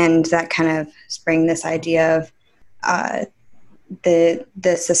 and that kind of sprang this idea of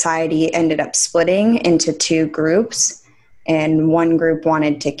the society ended up splitting into 2 groups, and one group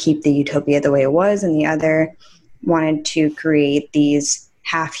wanted to keep the utopia the way it was, and the other wanted to create these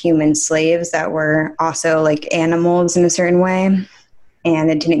half-human slaves that were also like animals in a certain way, and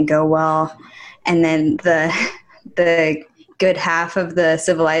it didn't go well. And then the good half of the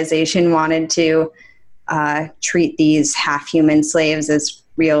civilization wanted to treat these half-human slaves as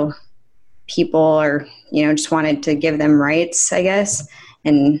real people, or just wanted to give them rights, I guess,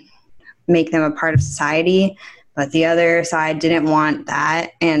 and make them a part of society. But the other side didn't want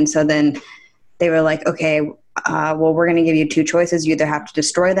that, and so then they were like, okay, well, we're going to give you 2 choices. You either have to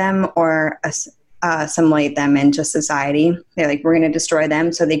destroy them or assimilate them into society. They're like, we're going to destroy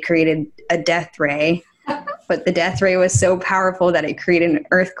them. So they created a death ray, but the death ray was so powerful that it created an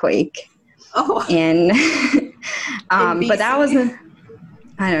earthquake. Oh, and but that wasn't.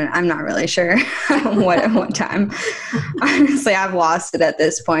 I'm not really sure what time. Honestly, I've lost it at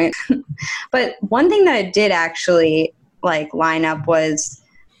this point. But one thing that it did actually like line up was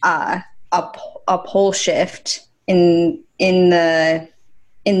a pole shift in the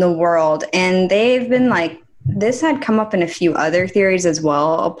world, and they've been like, this had come up in a few other theories as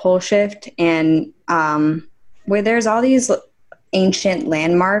well, a pole shift, and where there's all these ancient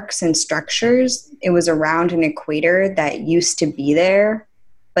landmarks and structures. It was around an equator that used to be there.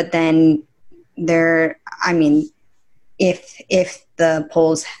 But then if the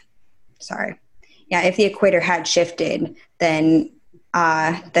equator had shifted, then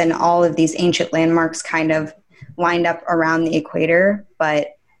all of these ancient landmarks kind of lined up around the equator.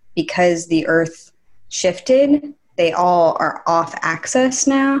 But because the Earth shifted, they all are off axis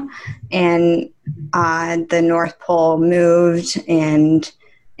now, and the North Pole moved, and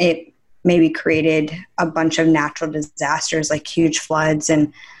it maybe created a bunch of natural disasters like huge floods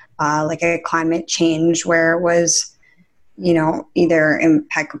and like a climate change where it was, either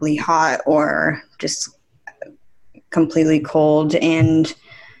impeccably hot or just completely cold. And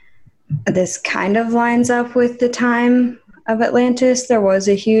this kind of lines up with the time of Atlantis. There was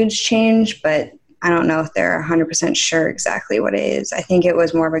a huge change, but I don't know if they're 100% sure exactly what it is. I think it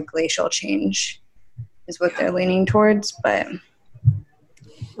was more of a glacial change is what they're leaning towards, but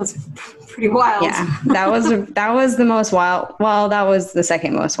that's pretty wild. Yeah, that was the most wild. Well, that was the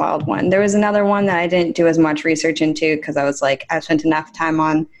second most wild one. There was another one that I didn't do as much research into because I was like, I've spent enough time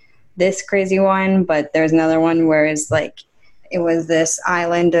on this crazy one. But there's another one where it's like, it was this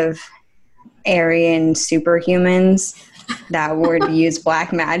island of Aryan superhumans that would use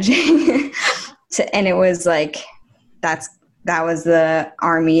black magic, and it was like that was the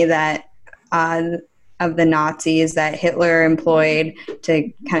army that of the Nazis that Hitler employed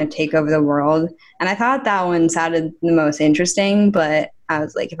to kind of take over the world. And I thought that one sounded the most interesting, but I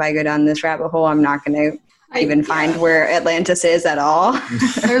was like, if I go down this rabbit hole, I'm not going to even find where Atlantis is at all.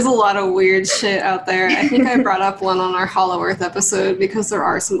 There's a lot of weird shit out there. I think I brought up one on our Hollow Earth episode because there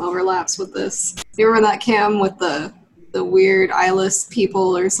are some overlaps with this. You remember that, Cam, with the weird eyeless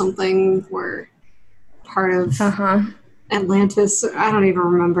people or something were part of Atlantis? I don't even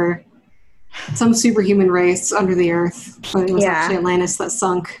remember. Some superhuman race under the earth, but it was actually Atlantis that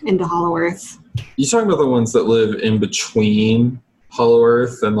sunk into Hollow Earth. You talking about the ones that live in between Hollow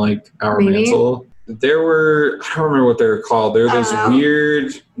Earth and like our mantle? There were, I don't remember what they were called. They're those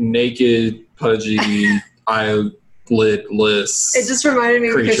weird, naked, pudgy, eyelitless. It just reminded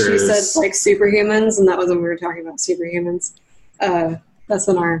me creatures. Because she said like superhumans, and that was when we were talking about superhumans. That's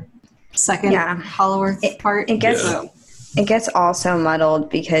in our second Hollow Earth part. It gets also muddled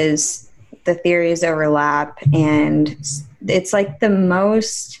because the theories overlap, and it's like the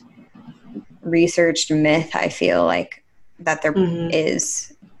most researched myth, I feel like, that there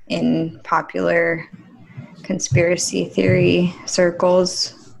is in popular conspiracy theory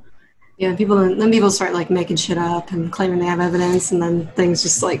circles. Yeah, people start like making shit up and claiming they have evidence, and then things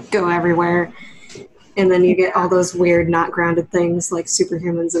just like go everywhere. And then you get all those weird, not grounded things like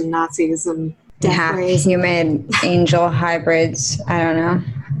superhumans and Nazis and death rays. Human angel hybrids. I don't know.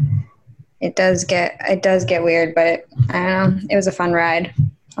 It does get weird, but I don't know. It was a fun ride.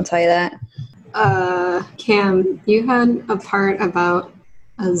 I'll tell you that. Cam, you had a part about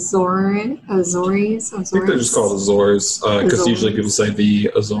Azores? I think they're just called Azores, because usually people say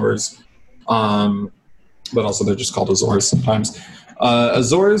the Azores. But also they're just called Azores sometimes.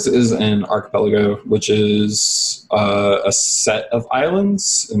 Azores is an archipelago, which is a set of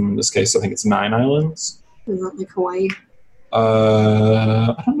islands. In this case, I think it's 9 islands. Is that like Hawaii?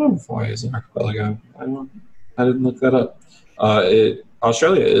 I don't know if Hawaii is an archipelago. I didn't look that up.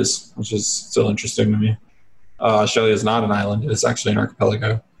 Australia is, which is still interesting to me. Australia is not an island. It is actually an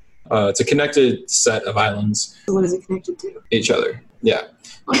archipelago. It's a connected set of islands. So what is it connected to? Each other. Yeah.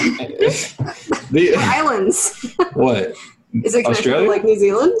 Islands. What? Is it connected Australia? to like New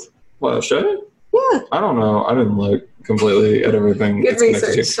Zealand? What, Australia? Yeah. I don't know. I didn't look completely at everything. Good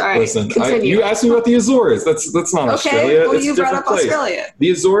research. To. All right. Listen, continue. you asked me about the Azores. That's not Australia. Well, it's you a brought different up place. Australia. The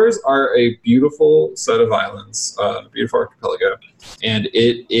Azores are a beautiful set of islands, beautiful archipelago, and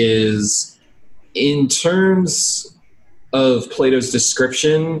it is, in terms of Plato's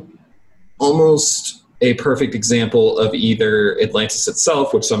description, almost a perfect example of either Atlantis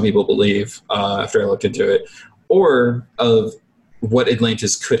itself, which some people believe after I looked into it, or of what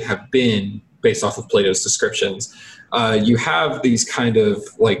Atlantis could have been based off of Plato's descriptions. You have these kind of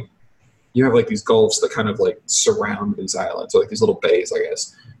like, these gulfs that kind of like surround these islands, so like these little bays, I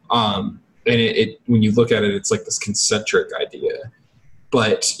guess. And it when you look at it, it's like this concentric idea.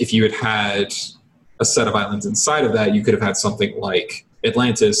 But if you had a set of islands inside of that, you could have had something like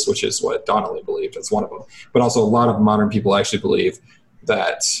Atlantis, which is what Donnelly believed. That's one of them. But also a lot of modern people actually believe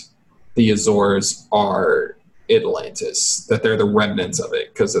that the Azores are Atlantis, that they're the remnants of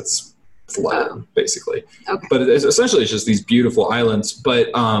it because it's flooded, basically. Okay. But essentially it's just these beautiful islands. But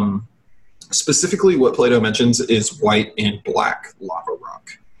specifically what Plato mentions is white and black lava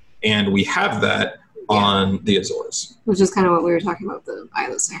rock. And we have that on the Azores. Which is kind of what we were talking about, the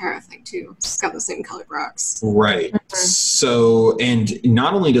Isle of Sahara thing, too. It's got the same colored rocks. Right. So, and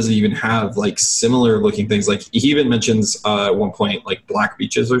not only does it even have, like, similar-looking things, like, he even mentions at one point, like, black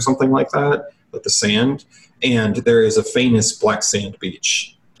beaches or something like that, like the sand. And there is a famous black sand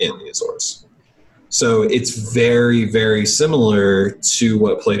beach in the Azores. So it's very, very similar to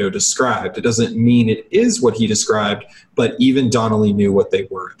what Plato described. It doesn't mean it is what he described, but even Donnelly knew what they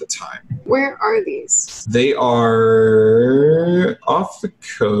were at the time. Where are these? They are off the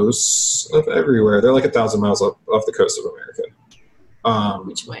coast of everywhere. They're like 1,000 miles off the coast of America.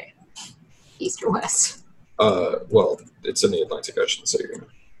 Which way? East or west? Well, it's in the Atlantic Ocean, so you're gonna...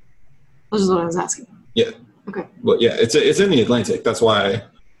 Which is what I was asking. Yeah. Okay. Well, yeah, it's in the Atlantic. That's why...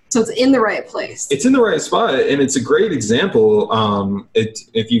 So it's in the right place. It's in the right spot, and it's a great example.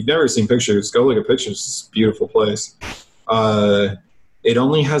 If you've never seen pictures, go look at pictures. It's a beautiful place. It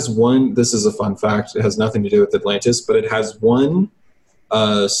only has one. This is a fun fact. It has nothing to do with Atlantis, but it has one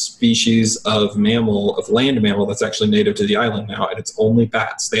species of mammal, of land mammal, that's actually native to the island now, and it's only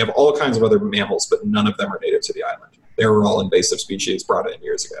bats. They have all kinds of other mammals, but none of them are native to the island. They were all invasive species brought in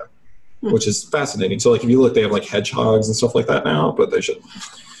years ago, which is fascinating. So, like, if you look, they have like hedgehogs and stuff like that now, but they shouldn't.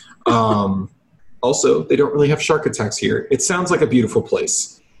 Also, they don't really have shark attacks here. It sounds like a beautiful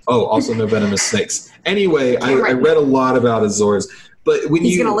place. Oh, also no venomous snakes. Anyway, I read a lot about Azores. But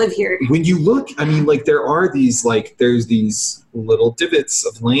he's gonna live here. When you look, I mean, like there are these there's these little divots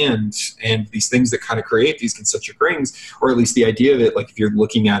of land and these things that kind of create these concentric rings, or at least the idea of it. Like if you're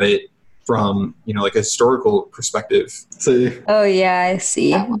looking at it from like a historical perspective. So, oh yeah, I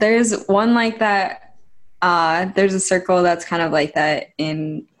see. There's one like that. There's a circle that's kind of like that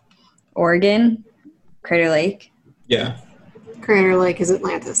in Oregon, Crater Lake. Yeah. Crater Lake is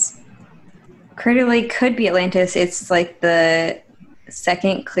Atlantis. Crater Lake could be Atlantis. It's like the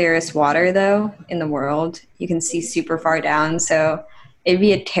second clearest water, though, in the world. You can see super far down, so it'd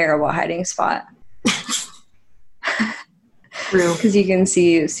be a terrible hiding spot. Real. Because you can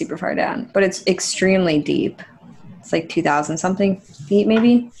see super far down. But it's extremely deep. It's like 2,000 something feet,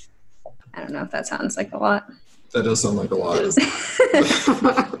 maybe. I don't know if that sounds like a lot. That does sound like a lot.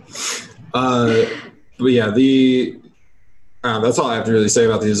 But yeah, that's all I have to really say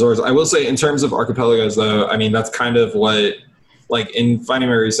about the Azores. I will say in terms of archipelagos, though, I mean, that's kind of what, like in finding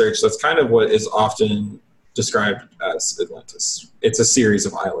my research, that's kind of what is often described as Atlantis. It's a series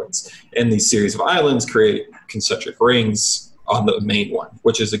of islands. And these series of islands create concentric rings on the main one,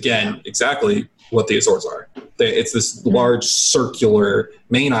 which is, again, exactly what the Azores are. It's this large circular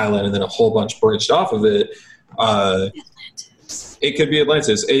main island and then a whole bunch bridged off of it. It could be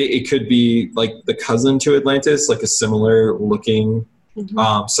Atlantis. It could be like the cousin to Atlantis, like a similar looking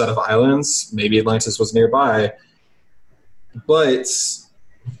set of islands. Maybe Atlantis was nearby. But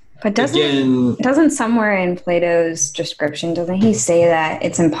doesn't somewhere in Plato's description, doesn't he say that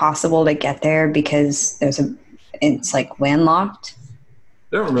it's impossible to get there because it's like landlocked?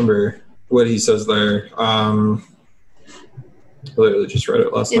 I don't remember what he says there. I literally just read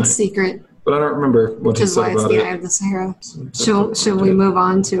it last night. It's secret. But I don't remember what he said about it. Which is why it's the Eye of the Sahara. Shall we move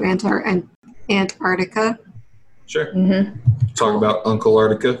on to Antarctica? Sure. Mm-hmm. Talk about Uncle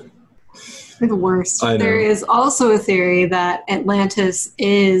Arctica. The worst. I know. There is also a theory that Atlantis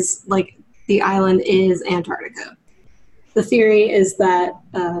is, like, the island is Antarctica. The theory is that,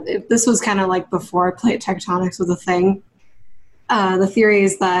 this was kind of like before plate tectonics was a thing. The theory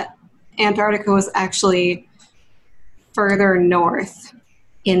is that Antarctica was actually further north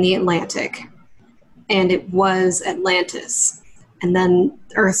in the Atlantic, and it was Atlantis. And then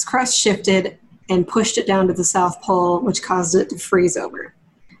Earth's crust shifted and pushed it down to the South Pole, which caused it to freeze over.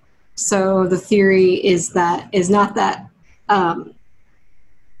 So the theory is not that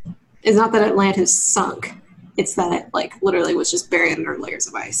Atlantis sunk. It's that it literally was just buried under layers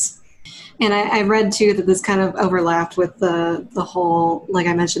of ice. And I read too that this kind of overlapped with the whole, like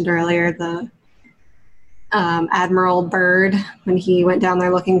I mentioned earlier, the Admiral Byrd, when he went down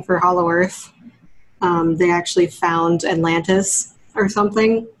there looking for Hollow Earth, they actually found Atlantis or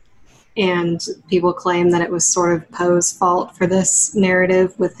something. And people claim that it was sort of Poe's fault for this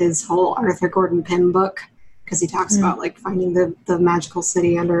narrative with his whole Arthur Gordon Pym book, because he talks about finding the magical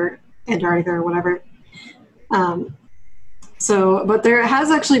city under Antarctica or whatever. But there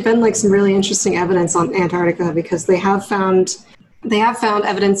has actually been some really interesting evidence on Antarctica, because they have found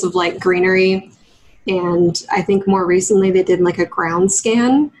evidence of greenery, and I think more recently they did a ground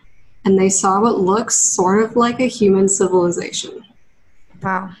scan, and they saw what looks sort of like a human civilization.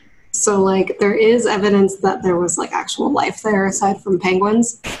 Wow. So there is evidence that there was actual life there aside from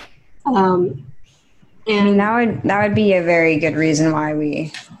penguins. And that would be a very good reason why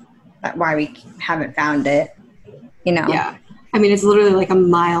we haven't found it. Yeah. I mean, it's literally a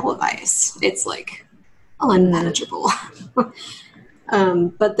mile of ice. It's unmanageable.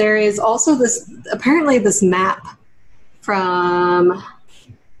 But there is also this map from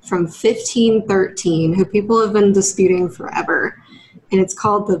 1513, who people have been disputing forever. And it's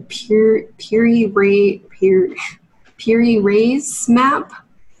called the Piri-Reis map,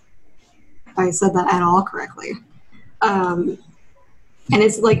 if I said that at all correctly. And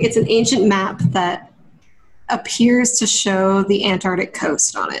it's an ancient map that appears to show the Antarctic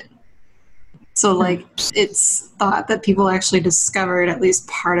coast on it. So it's thought that people actually discovered at least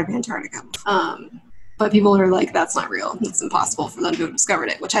part of Antarctica. But people are that's not real. It's impossible for them to have discovered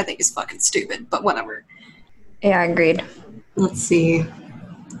it, which I think is fucking stupid, but whatever. Yeah, agreed. Let's see.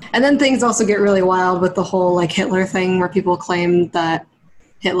 And then things also get really wild with the whole Hitler thing, where people claim that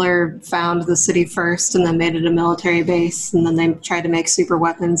Hitler found the city first and then made it a military base, and then they tried to make super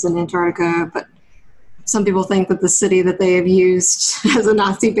weapons in Antarctica. But some people think that the city that they have used as a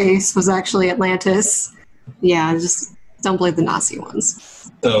Nazi base was actually Atlantis. Yeah, just don't believe the Nazi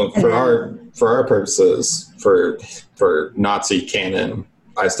ones. So for our purposes, for Nazi canon,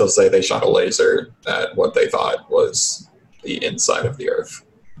 I still say they shot a laser at what they thought was the inside of the Earth.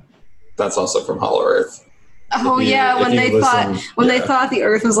 That's also from Hollow Earth. Oh yeah, when they thought the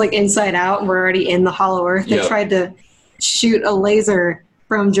Earth was inside out and we're already in the Hollow Earth, they tried to shoot a laser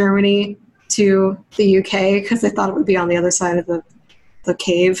from Germany to the UK because they thought it would be on the other side of the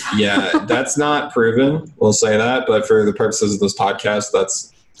cave. Yeah, that's not proven. We'll say that, but for the purposes of this podcast,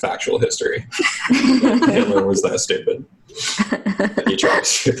 that's factual history. Hitler was that stupid. He tried to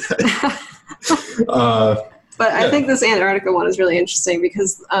shoot that. But I think this Antarctica one is really interesting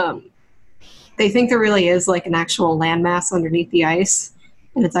because they think there really is like an actual landmass underneath the ice,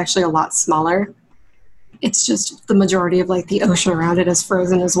 and it's actually a lot smaller. It's just the majority of like the ocean around it is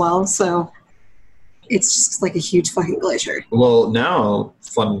frozen as well, so it's just like a huge fucking glacier. Well, now,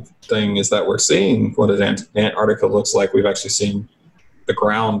 fun thing is that we're seeing what Antarctica looks like. We've actually seen the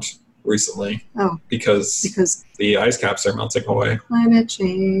ground recently. Oh. Because the ice caps are melting away. Climate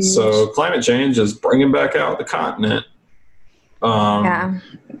change. So climate change is bringing back out the continent,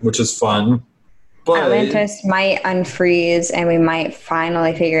 which is fun. But Atlantis might unfreeze, and we might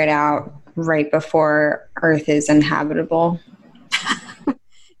finally figure it out right before Earth is inhabitable.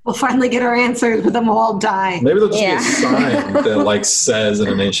 We'll finally get our answers, but then we'll all die. Maybe there'll just be a sign that like says in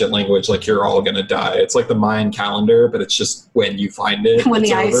an ancient language, like you're all gonna die. It's like the Mayan calendar, but it's just when you find it. When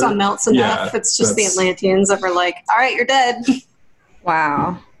the ice over. melts enough, it's just the Atlanteans that were like, all right, you're dead.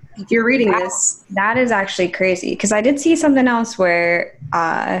 Wow. If you're reading this. That is actually crazy. Because I did see something else where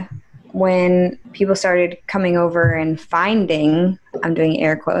when people started coming over and finding, I'm doing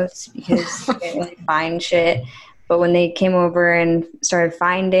air quotes because they didn't really find shit, but when they came over and started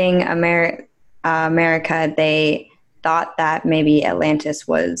finding America, they thought that maybe Atlantis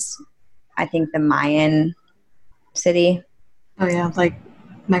was, I think, the Mayan city. Oh, yeah, like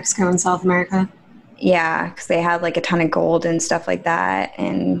Mexico and South America. Yeah, because they had like a ton of gold and stuff like that,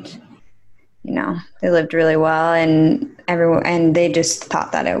 and you know they lived really well, and they just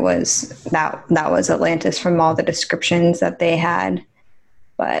thought that it was that was Atlantis from all the descriptions that they had,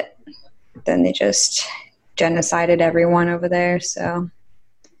 but then they just genocided everyone over there. So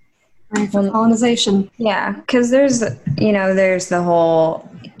right, for colonization. Yeah, because there's the whole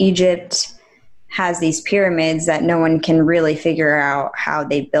Egypt has these pyramids that no one can really figure out how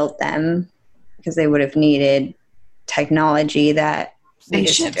they built them, because they would have needed technology that they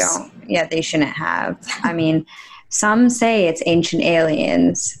just don't. Yeah, they shouldn't have. I mean, some say it's ancient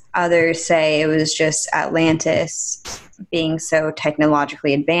aliens. Others say it was just Atlantis being so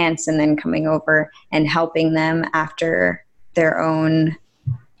technologically advanced and then coming over and helping them after their own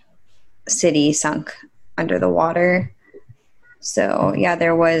city sunk under the water. So yeah,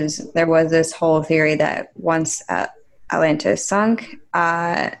 there was this whole theory that once Atlantis sunk,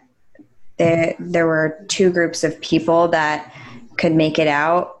 there were two groups of people that could make it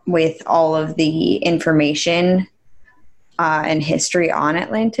out with all of the information and history on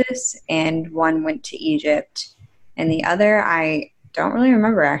Atlantis, and one went to Egypt, and the other, I don't really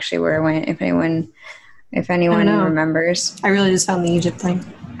remember actually where it went. If anyone remembers. I really just found the Egypt thing.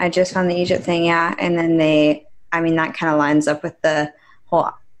 I just found the Egypt thing, yeah. And then that kind of lines up with the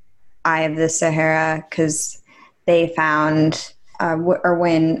whole Eye of the Sahara, because they found,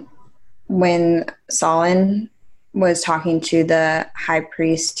 when Solon was talking to the high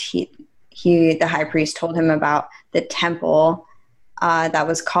priest, the high priest told him about the temple that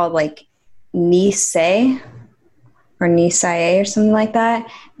was called like Nisei or something like that,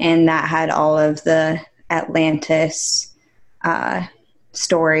 and that had all of the Atlantis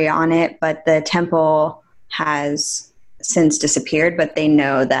story on it, but the temple has since disappeared, but they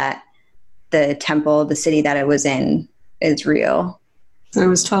know that the temple, the city that it was in, is real. So it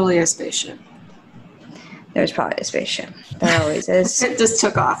was totally a spaceship. There's probably a spaceship. There always is. It just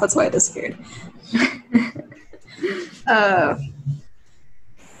took off. That's why it disappeared.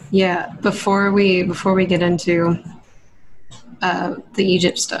 Yeah. Before we get into the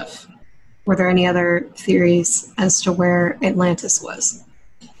Egypt stuff, were there any other theories as to where Atlantis was?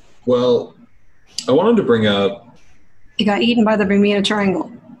 Well, I wanted to bring up... It got eaten by the Bermuda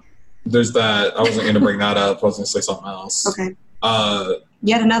Triangle. There's that. I wasn't going to bring that up. I was going to say something else. Okay.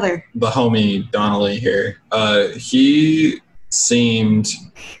 Yet another. The homie Donnelly here. He seemed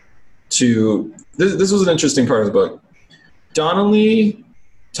to... This was an interesting part of the book. Donnelly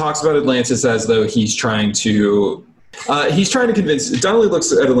talks about Atlantis as though he's trying to convince... Donnelly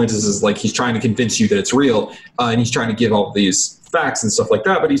looks at Atlantis as like he's trying to convince you that it's real, and he's trying to give all these facts and stuff like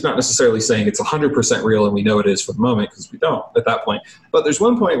that, but he's not necessarily saying it's 100% real, and we know it is for the moment because we don't at that point. But there's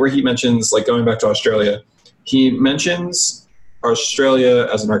one point where he mentions, like going back to Australia, he mentions Australia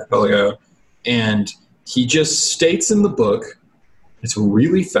as an archipelago, and he just states in the book, it's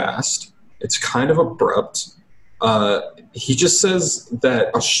really fast, it's kind of abrupt, he just says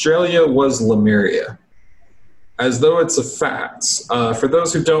that Australia was Lemuria as though it's a fact. For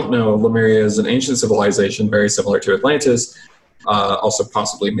those who don't know, Lemuria is an ancient civilization very similar to Atlantis, also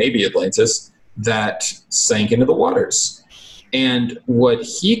possibly maybe Atlantis, that sank into the waters. And what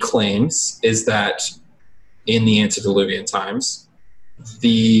he claims is that in the antediluvian times,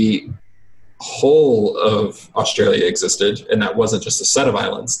 the whole of Australia existed, and that wasn't just a set of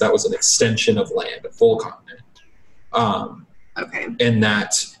islands, that was an extension of land, a full continent. Okay.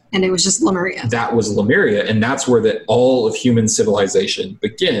 And it was just Lemuria. That was Lemuria, and that's where all of human civilization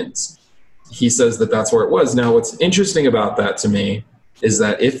begins. He says that that's where it was. Now, what's interesting about that to me is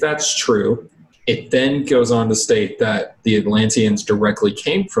that if that's true, it then goes on to state that the Atlanteans directly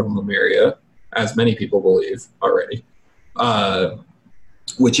came from Lemuria, as many people believe already.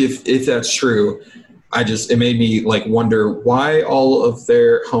 Which, if that's true, it made me like wonder why all of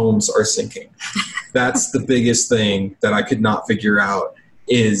their homes are sinking. That's the biggest thing that I could not figure out.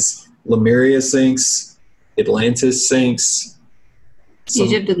 Is Lemuria sinks, Atlantis sinks.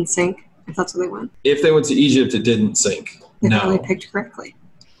 Egypt didn't sink, if that's where they went. If they went to Egypt, it didn't sink. They no. probably picked correctly.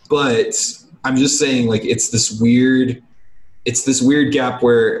 But I'm just saying, like, it's this weird gap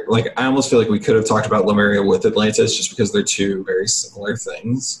where, like, I almost feel like we could have talked about Lemuria with Atlantis just because they're two very similar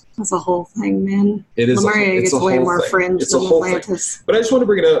things. That's a whole thing, man. It is. Lemuria gets way more fringe than Atlantis. Thing. But I just want to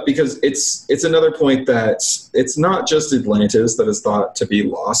bring it up because it's another point that it's not just Atlantis that is thought to be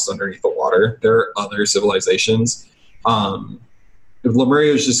lost underneath the water. There are other civilizations.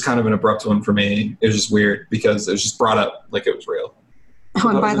 Lemuria was just kind of an abrupt one for me. It was just weird because it was just brought up like it was real. Oh,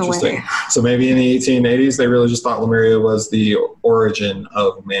 and by the way, so maybe in the 1880s they really just thought Lemuria was the origin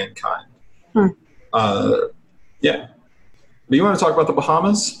of mankind. Yeah. Do you want to talk about the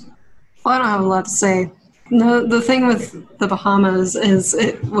Bahamas? Well, I don't have a lot to say. No, the thing with the Bahamas is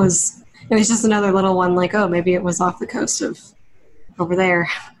it was just another little one. Like, oh, maybe it was off the coast of over there,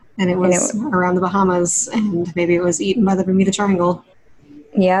 and it was around the Bahamas, and maybe it was eaten by the Bermuda Triangle.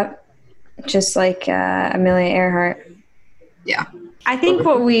 Yep, just like Amelia Earhart. Yeah. I think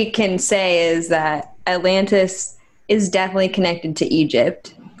what we can say is that Atlantis is definitely connected to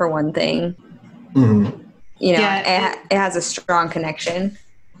Egypt, for one thing. Mm-hmm. You know, it has a strong connection.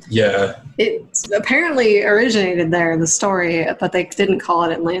 Yeah. It apparently originated there, the story, but they didn't call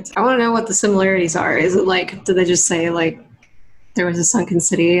it Atlantis. I want to know what the similarities are. Is it like, did they just say, like, there was a sunken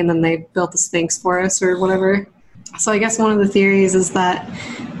city and then they built the Sphinx for us or whatever? So I guess one of the theories is that...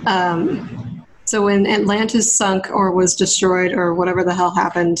 So when Atlantis sunk or was destroyed or whatever the hell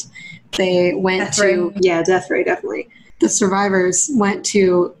happened, they went to... Yeah, Death Ray, definitely. The survivors went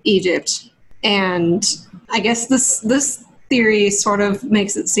to Egypt. And I guess this theory sort of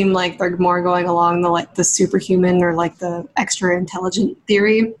makes it seem like they're more going along the superhuman or like the extra intelligent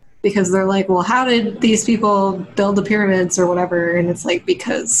theory. Because they're like, well, how did these people build the pyramids or whatever? And it's like,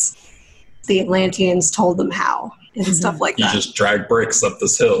 because the Atlanteans told them how. And stuff like that. You just drag bricks up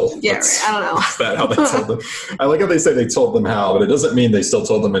this hill. Yeah, right. I don't know. Is that how they told them? I like how they say they told them how, but it doesn't mean they still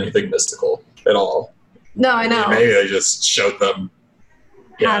told them anything mystical at all. No, I know. Maybe they just showed them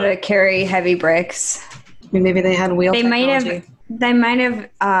how to carry heavy bricks. I mean, maybe they had wheel technology. They might have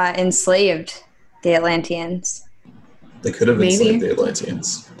enslaved the Atlanteans. They could have enslaved the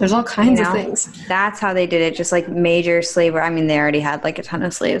Atlanteans. There's all kinds of things. That's how they did it, just like major slavery. I mean, they already had like a ton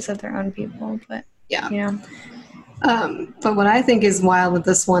of slaves of their own people, but yeah. You know. But what I think is wild with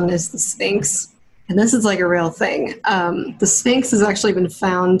this one is the Sphinx. And this is like a real thing. The Sphinx has actually been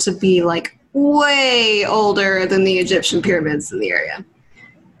found to be like way older than the Egyptian pyramids in the area.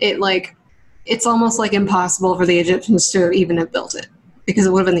 It's almost like impossible for the Egyptians to even have built it because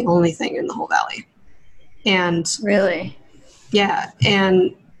it would have been the only thing in the whole valley. And really? Yeah.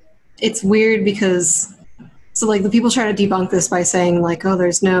 And it's weird because so like the people try to debunk this by saying like, oh,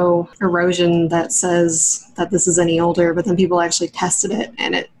 there's no erosion that says that this is any older, but then people actually tested it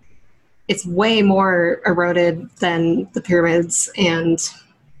and it's way more eroded than the pyramids. And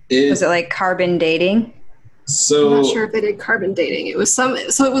was it like carbon dating? So I'm not sure if they did carbon dating. It was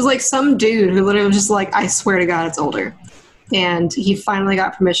like some dude who literally was just like, I swear to God, it's older. And he finally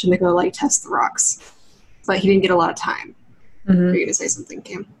got permission to go like test the rocks, but he didn't get a lot of time. Were you going to say something,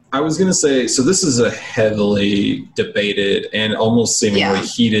 Cam? I was going to say, so this is a heavily debated and almost seemingly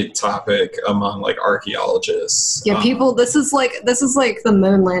heated topic among like archaeologists. Yeah, people, this is like the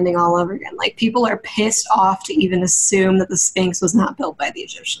moon landing all over again. Like people are pissed off to even assume that the Sphinx was not built by the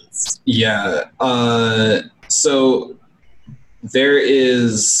Egyptians. Yeah. So there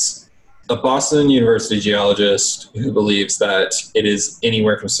is a Boston University geologist who believes that it is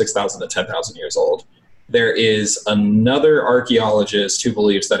anywhere from 6,000 to 10,000 years old. There is another archaeologist who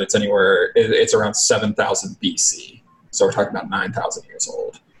believes that it's around 7,000 BC. So we're talking about 9,000 years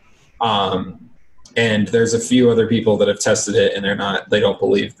old. And there's a few other people that have tested it, and they don't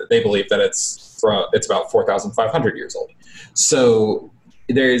believe that. They believe that it's about 4,500 years old. So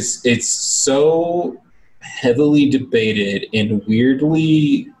it's so heavily debated and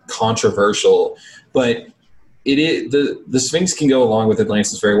weirdly controversial, but the Sphinx can go along with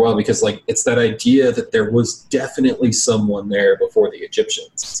Atlantis very well, because like it's that idea that there was definitely someone there before the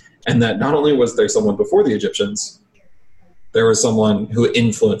Egyptians, and that not only was there someone before the Egyptians, there was someone who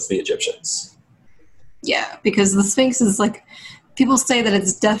influenced the Egyptians. Yeah, because the Sphinx is like, people say that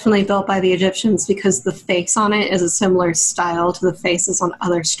it's definitely built by the Egyptians because the face on it is a similar style to the faces on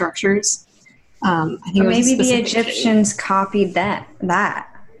other structures. I think maybe the Egyptians copied that.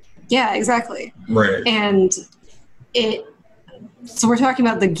 Yeah, exactly. Right. And so we're talking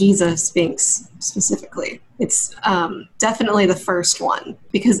about the Giza Sphinx specifically. It's definitely the first one,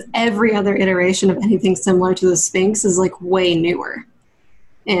 because every other iteration of anything similar to the Sphinx is like way newer.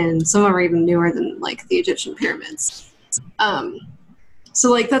 And some of them are even newer than like the Egyptian pyramids. So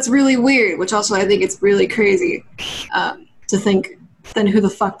like that's really weird, which also I think it's really crazy to think then who the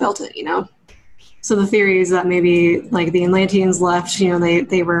fuck built it, you know? So the theory is that maybe like the Atlanteans left, you know,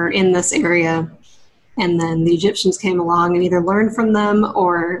 they were in this area, and then the Egyptians came along and either learned from them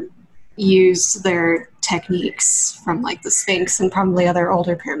or used their techniques from like the Sphinx and probably other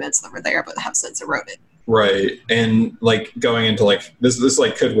older pyramids that were there but have since eroded. Right. And like going into like this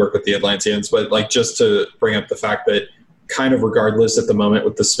like could work with the Atlanteans, but like just to bring up the fact that kind of regardless at the moment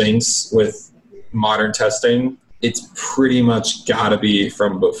with the Sphinx, with modern testing, it's pretty much gotta be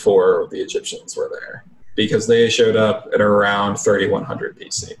from before the Egyptians were there, because they showed up at around 3100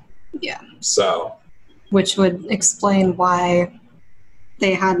 BC. Yeah. So, which would explain why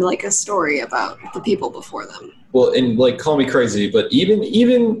they had like a story about the people before them. Well, and like call me crazy, but even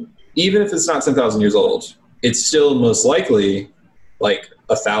if it's not 10,000 years old, it's still most likely like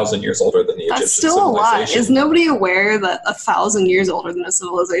 1,000 years older than the Egyptian civilization. That's still a lot. Is nobody aware that 1,000 years older than a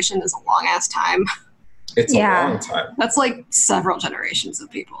civilization is a long ass time? It's a long time. That's like several generations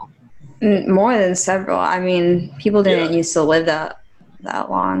of people. More than several. I mean, people didn't used to live that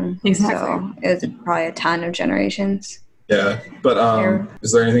long. Exactly. So it was probably a ton of generations. Yeah. But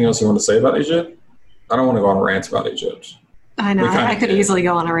is there anything else you want to say about Egypt? I don't want to go on a rant about Egypt. I know. I could easily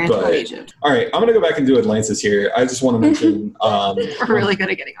go on a rant about Egypt. All right. I'm going to go back and do Atlantis here. I just want to mention... we're really good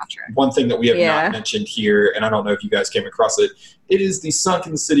at getting off track. One thing that we have not mentioned here, and I don't know if you guys came across it, it is the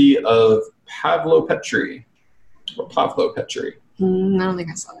sunken city of Pavlopetri. Or Pavlopetri. I don't think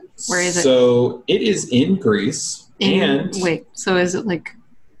I saw it. Where is it? So it is in Greece. Wait, so is it like...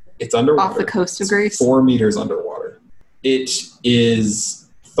 It's underwater. Off the coast of Greece? 4 meters underwater. It is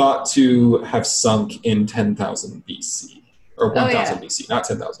thought to have sunk in 10,000 BC. Or 1,000 BC, not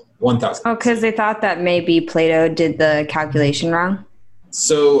 10,000. 1,000. Oh, because they thought that maybe Plato did the calculation wrong?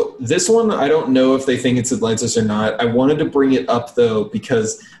 So this one, I don't know if they think it's Atlantis or not. I wanted to bring it up, though,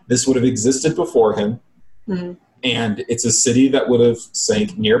 because this would have existed before him. Mm-hmm. And it's a city that would have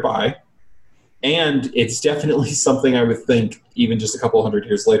sank nearby. And it's definitely something I would think, even just a couple hundred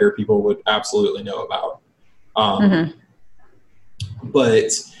years later, people would absolutely know about.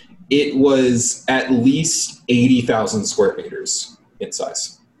 But it was at least 80,000 square meters in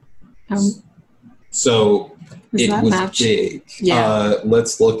size. So it was big. Yeah.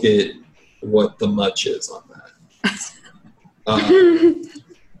 Let's look at what the much is on that.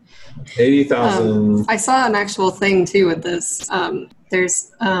 80,000. I saw an actual thing too with this.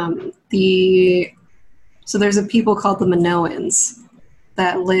 There's there's a people called the Minoans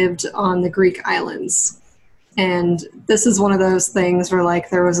that lived on the Greek islands. And this is one of those things where like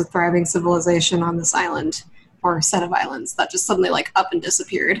there was a thriving civilization on this island or set of islands that just suddenly like up and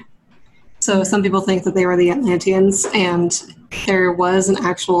disappeared. So some people think that they were the Atlanteans, and there was an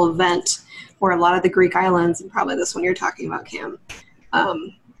actual event where a lot of the Greek islands, and probably this one you're talking about, Cam,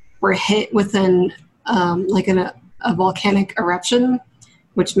 were hit within a volcanic eruption,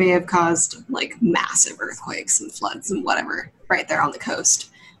 which may have caused like massive earthquakes and floods and whatever right there on the coast,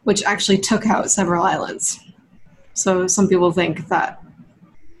 which actually took out several islands. So some people think that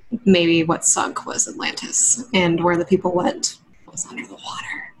maybe what sunk was Atlantis, and where the people went was under the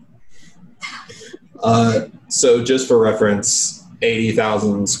water. So just for reference,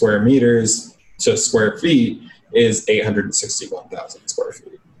 80,000 square meters to square feet is 861,000 square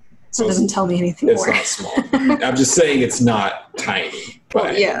feet. So it doesn't tell me anything more. It's not small. I'm just saying it's not tiny.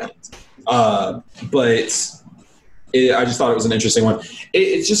 Well, yeah. But I just thought it was an interesting one.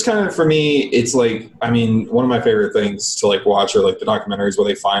 It's just kind of, for me, it's like, I mean, one of my favorite things to like watch are like the documentaries where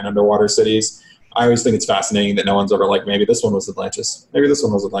they find underwater cities. I always think it's fascinating that no one's ever like, maybe this one was Atlantis. Maybe this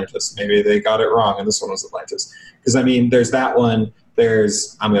one was Atlantis. Maybe they got it wrong and this one was Atlantis. Because, I mean, there's that one.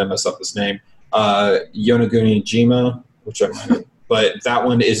 I'm going to mess up this name. Yonaguni-jima, which I might have, but that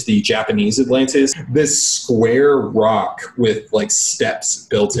one is the Japanese Atlantis. This square rock with like steps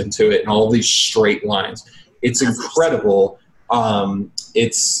built into it and all these straight lines. It's incredible.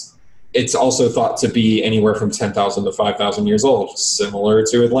 It's also thought to be anywhere from 10,000 to 5,000 years old, similar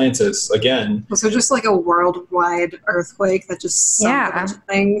to Atlantis. Again, so just like a worldwide earthquake that just sunk a bunch of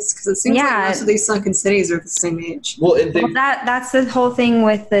things, because it seems like most of these sunken cities are the same age. Well, that's the whole thing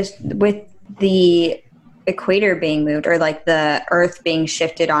with the equator being moved, or like the Earth being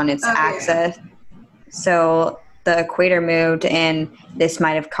shifted on its axis. Yeah. So the equator moved, and this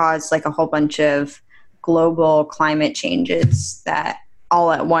might have caused like a whole bunch of global climate changes that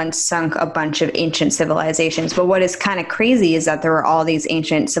all at once sunk a bunch of ancient civilizations. But what is kind of crazy is that there were all these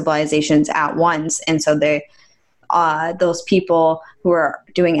ancient civilizations at once. And so those people who were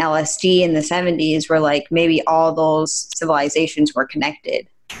doing LSD in the 70s were like, maybe all those civilizations were connected.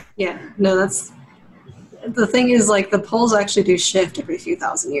 Yeah, no, that's the thing is, like, the poles actually do shift every few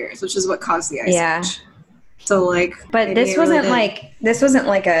thousand years, which is what caused the ice age. So like, but this wasn't like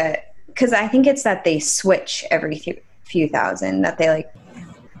a, because I think it's that they switch every few thousand, that they like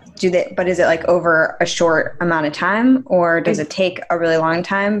but is it like over a short amount of time, or does it take a really long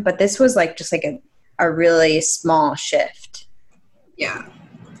time? But this was like just like a really small shift. Yeah,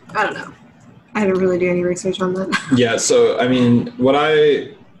 I don't know. I didn't really do any research on that. Yeah, so I mean, what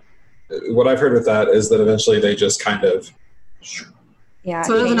I've heard with that is that eventually they just kind of so it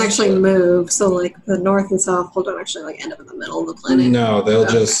doesn't actually move. So like the north and south pole don't actually like end up in the middle of the planet. No,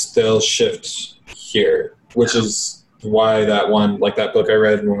 they'll shift here, which is why that one, like that book I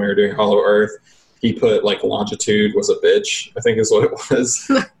read when we were doing Hollow Earth, he put like longitude was a bitch, I think is what it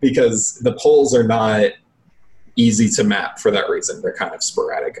was, because the poles are not easy to map for that reason. They're kind of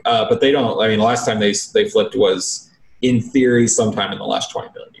sporadic. But they don't, I mean, last time they flipped was in theory sometime in the last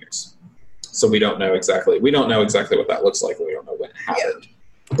 20 million years. So we don't know exactly what that looks like. We don't know when it happened.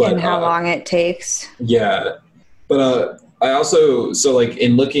 But, and how long it takes. Yeah. But I also, so like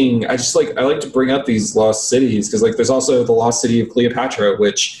in looking, I like to bring up these lost cities, because like there's also the lost city of Cleopatra,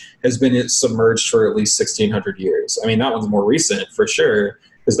 which has been submerged for at least 1,600 years. I mean, that one's more recent for sure,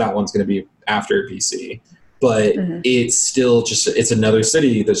 because that one's going to be after BC. But it's still it's another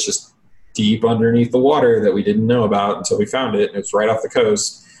city that's just deep underneath the water that we didn't know about until we found it, and it's right off the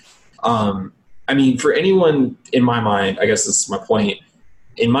coast. I mean, for anyone, in my mind, I guess this is my point,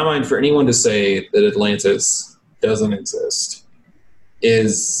 in my mind, for anyone to say that Atlantis doesn't exist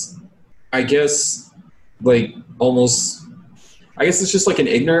is, I guess, like almost, I guess it's just like an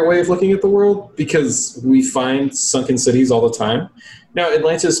ignorant way of looking at the world, because we find sunken cities all the time. Now,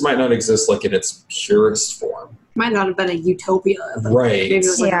 Atlantis might not exist like in its purest form. Might not have been a utopia. Right. Maybe it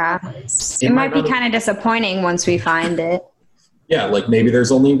was it might be kind of disappointing once we find it. Yeah, like maybe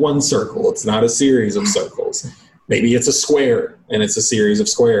there's only one circle. It's not a series of circles. Maybe it's a square, and it's a series of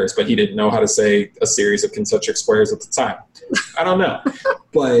squares, but he didn't know how to say a series of concentric squares at the time. I don't know.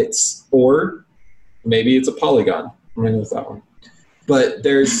 Or maybe it's a polygon. I'm going to go with that one. But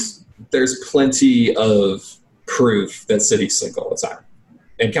there's plenty of proof that cities sink all the time.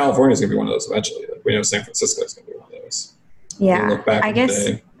 And California is going to be one of those eventually. Like, we know San Francisco is going to be one of those. Yeah, look back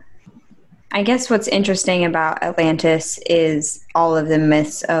I guess what's interesting about Atlantis is all of the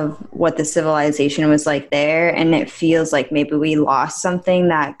myths of what the civilization was like there, and it feels like maybe we lost something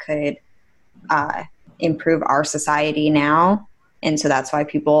that could improve our society now, and so that's why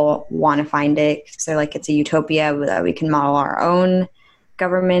people want to find it, because they're like, it's a utopia that we can model our own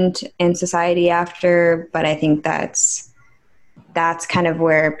government and society after. But I think that's kind of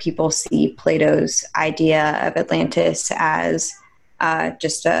where people see Plato's idea of Atlantis as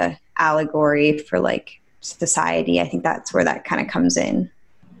just a allegory for like society. I think that's where that kind of comes in.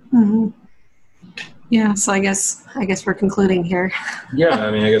 Mm-hmm. Yeah, so I guess we're concluding here. Yeah, I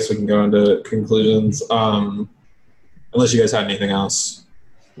mean, I guess we can go into conclusions. Unless you guys had anything else.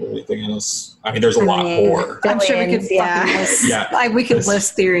 Anything else? I mean, there's a lot more. I'm sure we could we could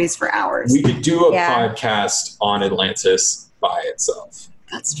list theories for hours. We could do a podcast on Atlantis by itself.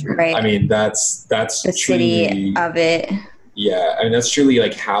 That's true. Right. I mean, that's the truly, city of it. Yeah, I mean, that's truly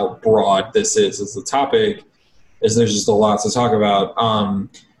like how broad this is as the topic, is there's just a lot to talk about.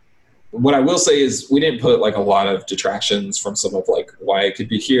 What I will say is we didn't put like a lot of detractions from some of like why it could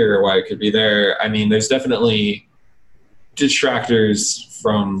be here or why it could be there. I mean, there's definitely detractors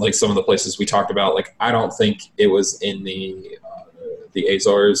from like some of the places we talked about. Like, I don't think it was in the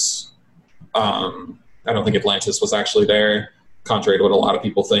Azores. I don't think Atlantis was actually there, contrary to what a lot of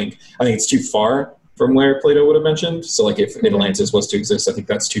people think. I think it's too far from where Plato would have mentioned. So like if Atlantis was to exist, I think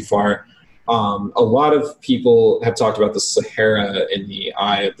that's too far. A lot of people have talked about the Sahara in the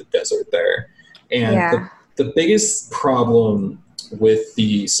eye of the desert there. And Yeah. the biggest problem with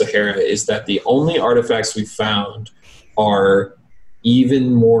the Sahara is that the only artifacts we found are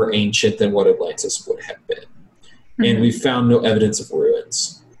even more ancient than what Atlantis would have been. And we found no evidence of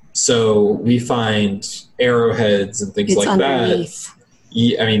ruins. So we find arrowheads and things It's like underneath. that.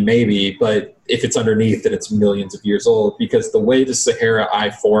 Yeah, I mean, maybe, but if it's underneath, then it's millions of years old, because the way the Sahara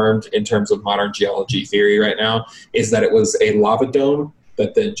Eye formed in terms of modern geology theory right now is that it was a lava dome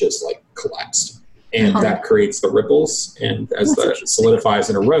that then just like collapsed. And that creates the ripples. And as That's that solidifies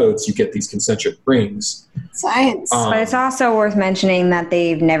and erodes, you get these concentric rings. Science. But it's also worth mentioning that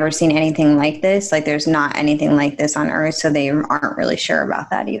they've never seen anything like this. Like, there's not anything like this on Earth, so they aren't really sure about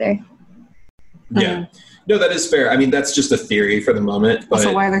that either. Yeah. No, that is fair. I mean, that's just a theory for the moment. But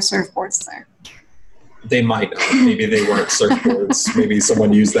Also, why are there surfboards there? they might not. Maybe they weren't surfboards. Maybe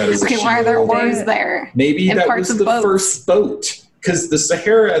someone used that as a Okay, shield. why are there oars there? Maybe and that parts was of the boats? first boat. Because the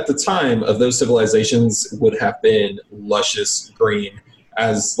Sahara at the time of those civilizations would have been luscious green.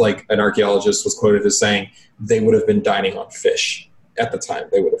 As like an archaeologist was quoted as saying, they would have been dining on fish at the time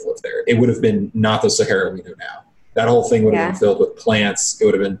they would have lived there. It would have been not the Sahara we know now. That whole thing would have been filled with plants. It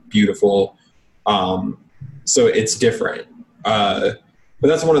would have been beautiful. So it's different. But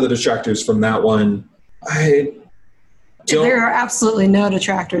that's one of the detractors from that one. There are absolutely no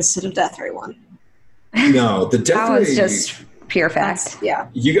detractors to the Death Ray one. No, the Death That was Ray. just pure fact. Yeah.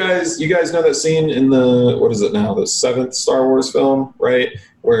 You guys know that scene in the, what is it now, the 7th Star Wars film, right?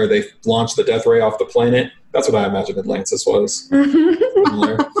 Where they launched the Death Ray off the planet. That's what I imagine Atlantis was.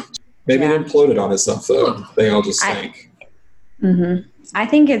 Similar. Maybe it imploded on itself, though. They all just sank. I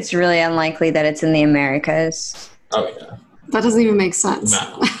think it's really unlikely that it's in the Americas. Oh, yeah. That doesn't even make sense.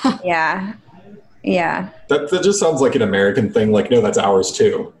 No. Yeah. Yeah. That just sounds like an American thing. Like, no, that's ours,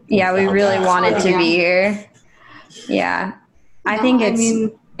 too. Yeah, we found really that. want it to Yeah. be here. Yeah. I No, think I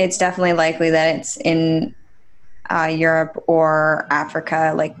mean- it's definitely likely that it's in Europe or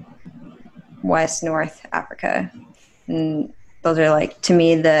Africa, like West, North Africa. And those are, like, to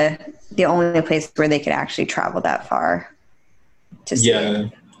me, the only place where they could actually travel that far to see it. Yeah.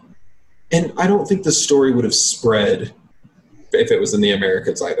 And I don't think the story would have spread if it was in the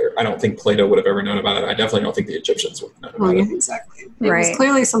Americas either. I don't think Plato would have ever known about it. I definitely don't think the Egyptians would have known Well, about yeah, it. exactly. It was Right.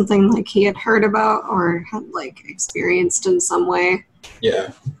 clearly something like he had heard about or had like experienced in some way.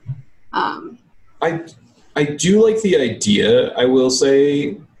 Yeah. Um, I do like the idea, I will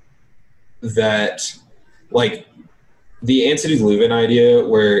say, that like the antediluvian idea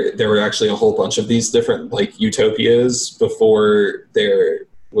where there were actually a whole bunch of these different like utopias before there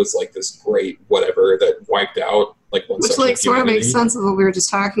was like this great whatever that wiped out like one which section like sort of makes humanity. sense of what we were just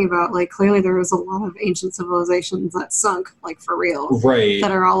talking about. Like clearly there was a lot of ancient civilizations that sunk, like for real, Right.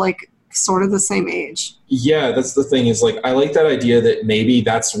 that are all like sort of the same age. Yeah, that's the thing is like I like that idea that maybe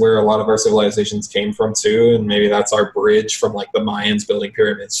that's where a lot of our civilizations came from too, and maybe that's our bridge from like the Mayans building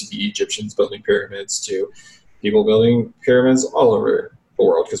pyramids to the Egyptians building pyramids to people building pyramids all over the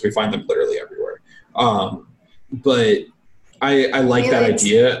world because we find them literally everywhere. But I like that Aliens.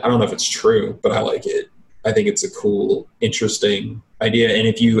 idea. I don't know if it's true, but I like it. I think it's a cool, interesting idea. And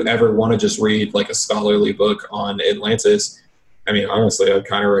if you ever want to just read like a scholarly book on Atlantis, I mean, honestly, I'd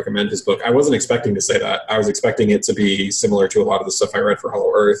kind of recommend his book. I wasn't expecting to say that. I was expecting it to be similar to a lot of the stuff I read for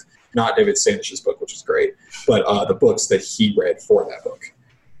Hollow Earth, not David Standish's book, which is great, but the books that he read for that book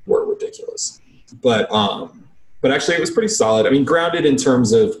were ridiculous. But actually, it was pretty solid. I mean, grounded in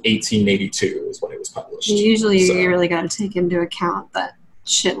terms of 1882 is when it was published. Usually So- you really got to take into account that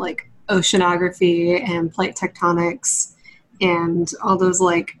shit like oceanography and plate tectonics and all those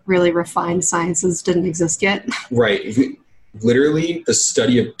like really refined sciences didn't exist yet. Right. Literally, the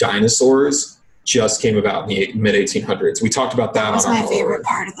study of dinosaurs just came about in the mid-1800s. We talked about that That was on our my Hollow favorite Earth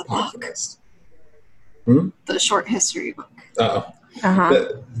part of the book, podcast. the short history book. Uh-oh. Uh-huh.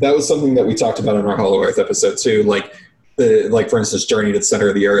 That was something that we talked about in our Hollow Earth episode too. Like for instance, Journey to the Center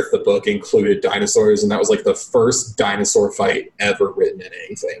of the Earth, the book included dinosaurs, and that was like the first dinosaur fight ever written in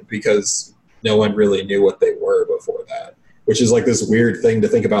anything because no one really knew what they were before that. Which is like this weird thing to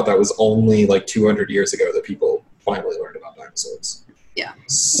think about. That was only like 200 years ago that people finally learned about dinosaurs. Yeah.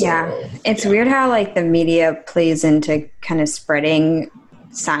 So, Yeah. It's weird how like the media plays into kind of spreading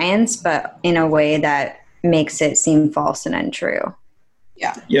science, but in a way that makes it seem false and untrue.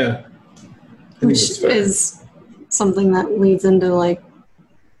 Yeah. I think Which that's fair. is something that leads into like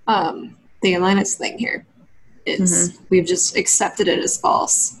the Atlantis thing here. It's we've just accepted it as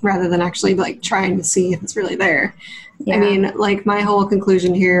false rather than actually like trying to see if it's really there. Yeah. I mean, like my whole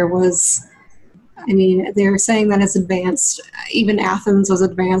conclusion here was, I mean, they're saying that it's advanced. Even Athens was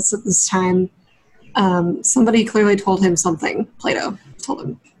advanced at this time. Somebody clearly told him something. Plato told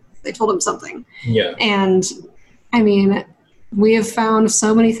him They told him something. Yeah. And I mean, we have found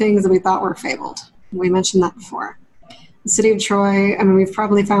so many things that we thought were fabled. We mentioned that before. The city of Troy, I mean, we've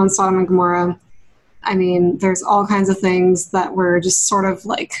probably found Sodom and Gomorrah. I mean, there's all kinds of things that were just sort of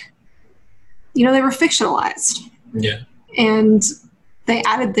like, they were fictionalized. Yeah. And they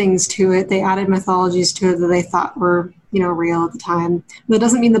added things to it. They added mythologies to it that they thought were, real at the time. But that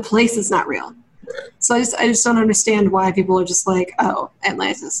doesn't mean the place is not real. Right. So I just don't understand why people are just like, oh,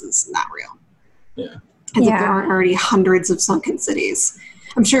 Atlantis is not real. Yeah. As if there aren't already hundreds of sunken cities.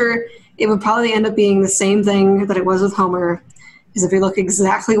 I'm sure it would probably end up being the same thing that it was with Homer, is if you look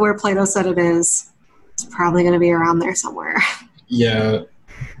exactly where Plato said it is, it's probably going to be around there somewhere. Yeah.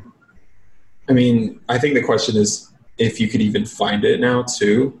 I mean, I think the question is if you could even find it now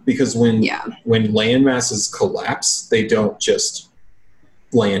too, because when land masses collapse, they don't just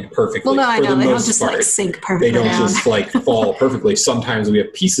land perfectly. Well, no, I know. They don't just part. Sink perfectly They don't down. just fall perfectly. Sometimes we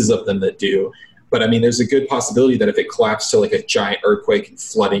have pieces of them that do. But I mean, there's a good possibility that if it collapsed to like a giant earthquake and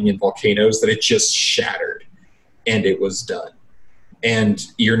flooding and volcanoes, that it just shattered and it was done. And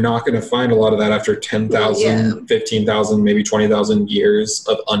you're not going to find a lot of that after 10,000, 15,000, maybe 20,000 years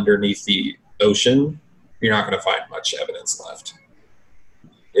of underneath the ocean. You're not going to find much evidence left.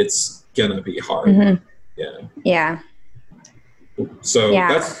 It's going to be hard. Mm-hmm. Yeah. Yeah. So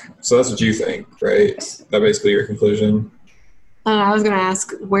that's what you think, right? That basically your conclusion? I was going to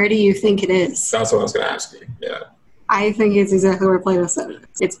ask, where do you think it is? That's what I was going to ask you. Yeah. I think it's exactly where Plato said it is.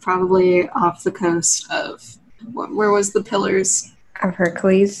 It's probably off the coast of, where was the Pillars? Of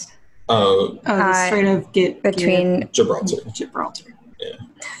Hercules. Oh, straight of between Gibraltar. Yeah.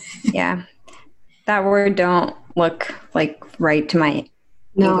 Yeah. That word don't look like right to my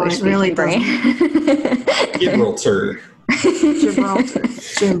English it really brain. Gibraltar.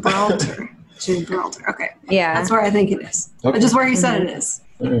 Gibraltar. Okay. Yeah. That's where I think it is. Okay. Just where you said it is.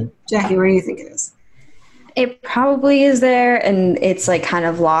 Right. Jackie, where do you think it is? It probably is there, and it's like kind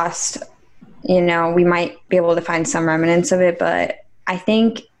of lost. We might be able to find some remnants of it, but I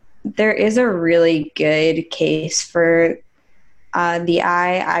think there is a really good case for the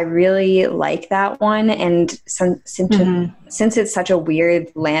eye. I really like that one, and since it's such a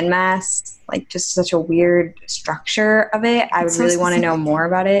weird landmass, like just such a weird structure of it, I would really want to know more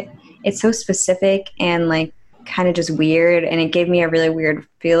about it. It's so specific and like kind of just weird, and it gave me a really weird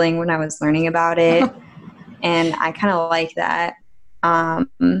feeling when I was learning about it, and I kind of like that.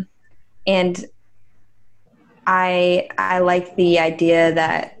 And I like the idea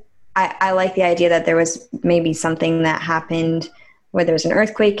that I like the idea that there was maybe something that happened where there was an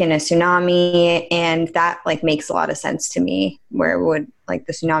earthquake and a tsunami, and that like makes a lot of sense to me, where it would like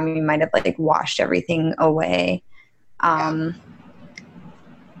the tsunami might have like washed everything away.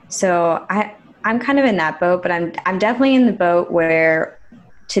 So I'm kind of in that boat, but I'm definitely in the boat where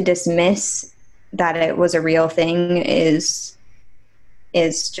to dismiss that it was a real thing is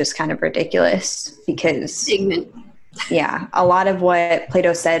just kind of ridiculous, because Ignorant. yeah, a lot of what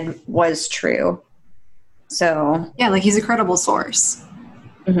Plato said was true. So yeah, like he's a credible source.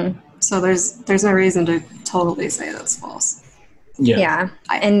 Mm-hmm. So there's no reason to totally say that's false. Yeah.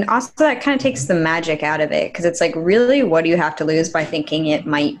 And also that kind of takes the magic out of it, because it's like, really, what do you have to lose by thinking it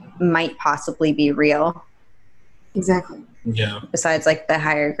might possibly be real? Exactly. Yeah. Besides like the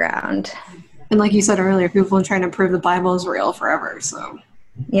higher ground. And like you said earlier, people have been trying to prove the Bible is real forever. So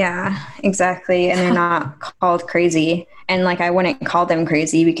yeah, exactly. And they're not called crazy. And like, I wouldn't call them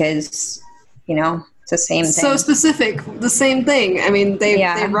crazy because, it's the same thing. So specific, the same thing. I mean, they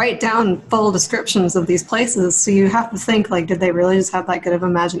write down full descriptions of these places, so you have to think, like, did they really just have that good of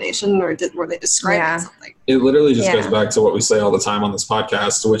imagination, or were they describing something? It literally just goes back to what we say all the time on this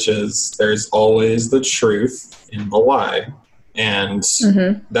podcast, which is there's always the truth in the lie. And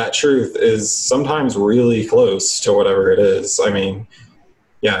that truth is sometimes really close to whatever it is. I mean,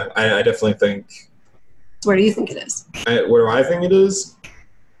 yeah, I definitely think... Where do you think it is? Where do I think it is?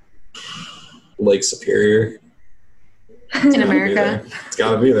 Lake Superior. In America? It's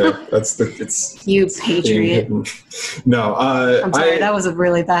got to be there. It's you patriot. No, I'm sorry, that was a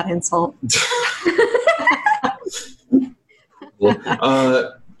really bad insult.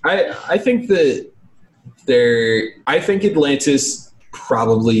 I think that I think Atlantis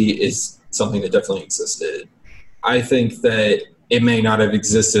probably is something that definitely existed. I think that it may not have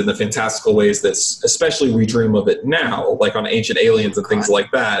existed in the fantastical ways that, especially we dream of it now, like on Ancient Aliens and things like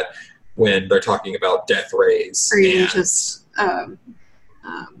that, when they're talking about death rays. Or even just, oh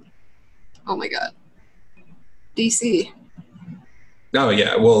my god, DC. Oh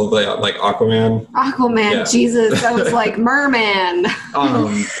yeah, well, like Aquaman. Yeah. Jesus, that was like Merman.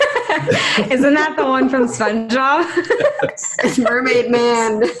 Isn't that the one from SpongeBob? Mermaid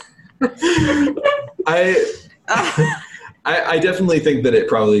Man. I definitely think that it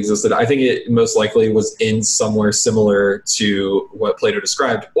probably existed. I think it most likely was in somewhere similar to what Plato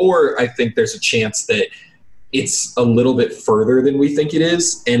described, or I think there's a chance that it's a little bit further than we think it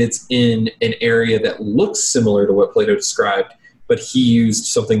is, and it's in an area that looks similar to what Plato described, but he used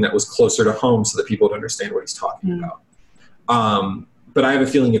something that was closer to home so that people would understand what he's talking about. But I have a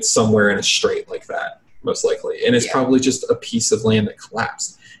feeling it's somewhere in a strait like that, most likely, and it's probably just a piece of land that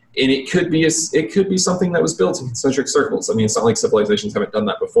collapsed. And it could be something that was built in concentric circles. I mean, it's not like civilizations haven't done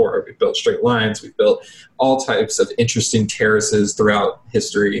that before. We've built straight lines. We've built all types of interesting terraces throughout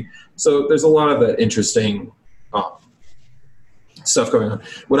history. So there's a lot of that interesting stuff going on.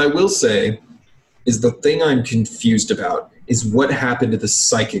 What I will say is the thing I'm confused about is what happened to the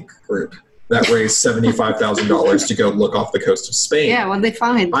psychic group that raised $75,000 to go look off the coast of Spain. Yeah, what did they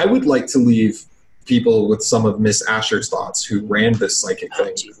find? I would like to leave people with some of Miss Asher's thoughts, who ran this psychic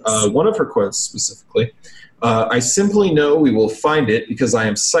thing. One of her quotes specifically, I simply know we will find it because I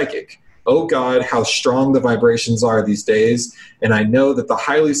am psychic. Oh God, how strong the vibrations are these days, and I know that the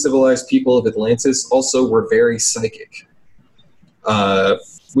highly civilized people of Atlantis also were very psychic.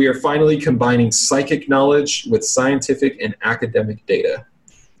 We are finally combining psychic knowledge with scientific and academic data.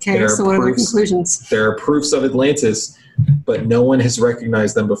 Okay, so what are the conclusions? There are proofs of Atlantis, but no one has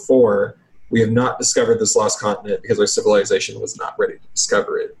recognized them before. We have not discovered this lost continent because our civilization was not ready to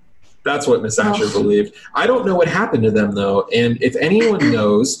discover it. That's what Miss Asher believed. I don't know what happened to them, though, and if anyone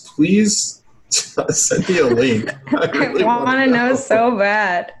knows, please send me a link. I really want to know so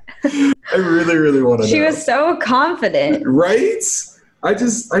bad. I really, really want to know. She was so confident. Right? I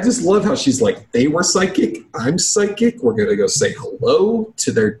just love how she's like, they were psychic, I'm psychic, we're going to go say hello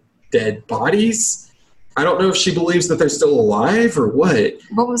to their dead bodies. I don't know if she believes that they're still alive or what.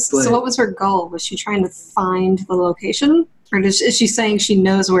 What was her goal? Was she trying to find the location? Or is she saying she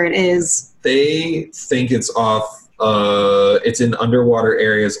knows where it is? They think it's off, it's in underwater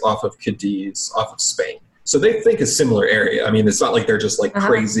areas off of Cadiz, off of Spain. So they think a similar area. I mean, it's not like they're just like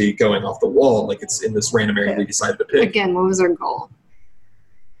crazy going off the wall. Like it's in this random area we decided to pick. Again, what was her goal?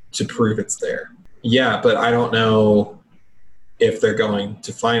 To prove it's there. Yeah, but I don't know if they're going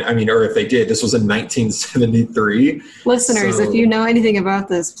to find, I mean, or if they did. This was in 1973. Listeners, if you know anything about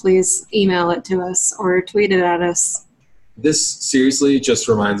this, please email it to us or tweet it at us. This seriously just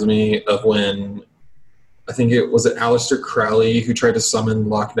reminds me of when, I think it was Aleister Crowley who tried to summon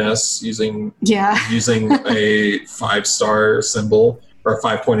Loch Ness using a 5-star symbol, or a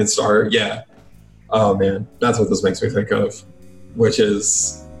 5-pointed star. Yeah. Oh man, that's what this makes me think of, which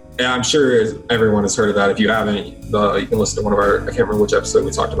is, yeah, I'm sure everyone has heard of that. If you haven't, you can listen to one of our, I can't remember which episode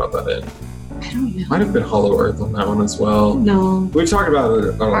we talked about that in. I don't know. Might have been Hollow Earth on that one as well. No. We've talked about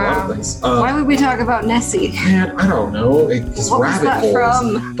it on a lot of things. Why would we talk about Nessie? Man, I don't know. It's rabbit holes.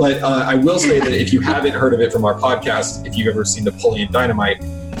 From? But I will say that if you haven't heard of it from our podcast, if you've ever seen Napoleon Dynamite,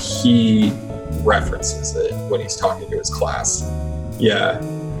 he references it when he's talking to his class. Yeah.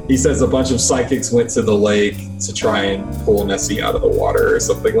 He says a bunch of psychics went to the lake to try and pull Nessie out of the water or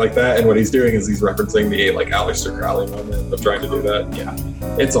something like that. And what he's doing is he's referencing the like Aleister Crowley moment of trying to do that. Yeah,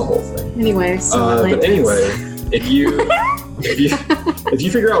 it's a whole thing. Anyway, but anyway, if you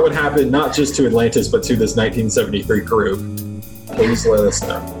figure out what happened, not just to Atlantis but to this 1973 group, please let us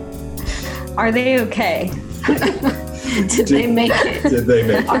know. Are they okay? Did they make it? Did they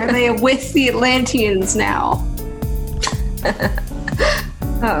make it? Are they with the Atlanteans now?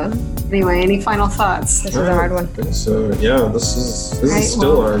 Oh. Anyway, any final thoughts? This is a hard one. So yeah, this is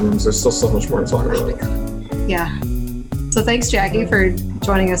still hard. There's still so much more to talk about. Yeah. So thanks, Jackie, for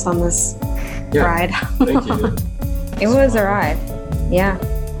joining us on this ride. Thank you. It was a ride. Yeah.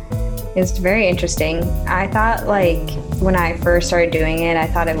 It was very interesting. I thought, like, when I first started doing it, I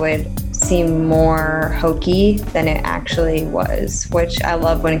thought it would seem more hokey than it actually was, which I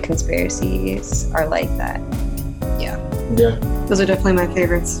love when conspiracies are like that. Yeah. Yeah. Those are definitely my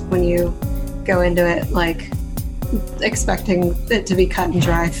favorites, when you go into it like expecting it to be cut and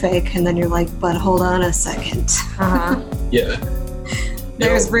dry fake, and then you're like, but hold on a second. Yeah.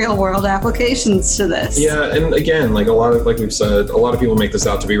 There's real world applications to this. Yeah, and again, like we've said, a lot of people make this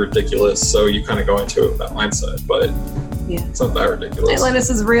out to be ridiculous, so you kind of go into it with that mindset, but it's not that ridiculous. Atlantis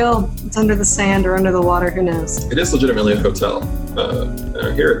is real. It's under the sand or under the water, who knows? It is legitimately a hotel.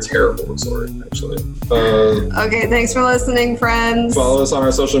 Here, a terrible resort, actually. Okay, thanks for listening, friends. Follow us on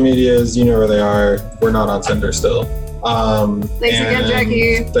our social medias. You know where they are. We're not on Tinder still. Thanks again,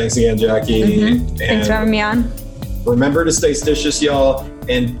 Jackie. Thanks again, Jackie. Mm-hmm. Thanks for having me on. Remember to stay stitious, y'all.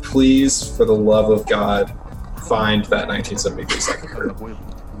 And please, for the love of God, find that 1973 second group.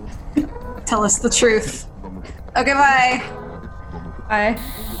 Tell us the truth. Okay, bye. Bye.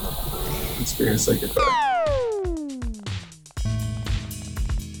 Experience like it.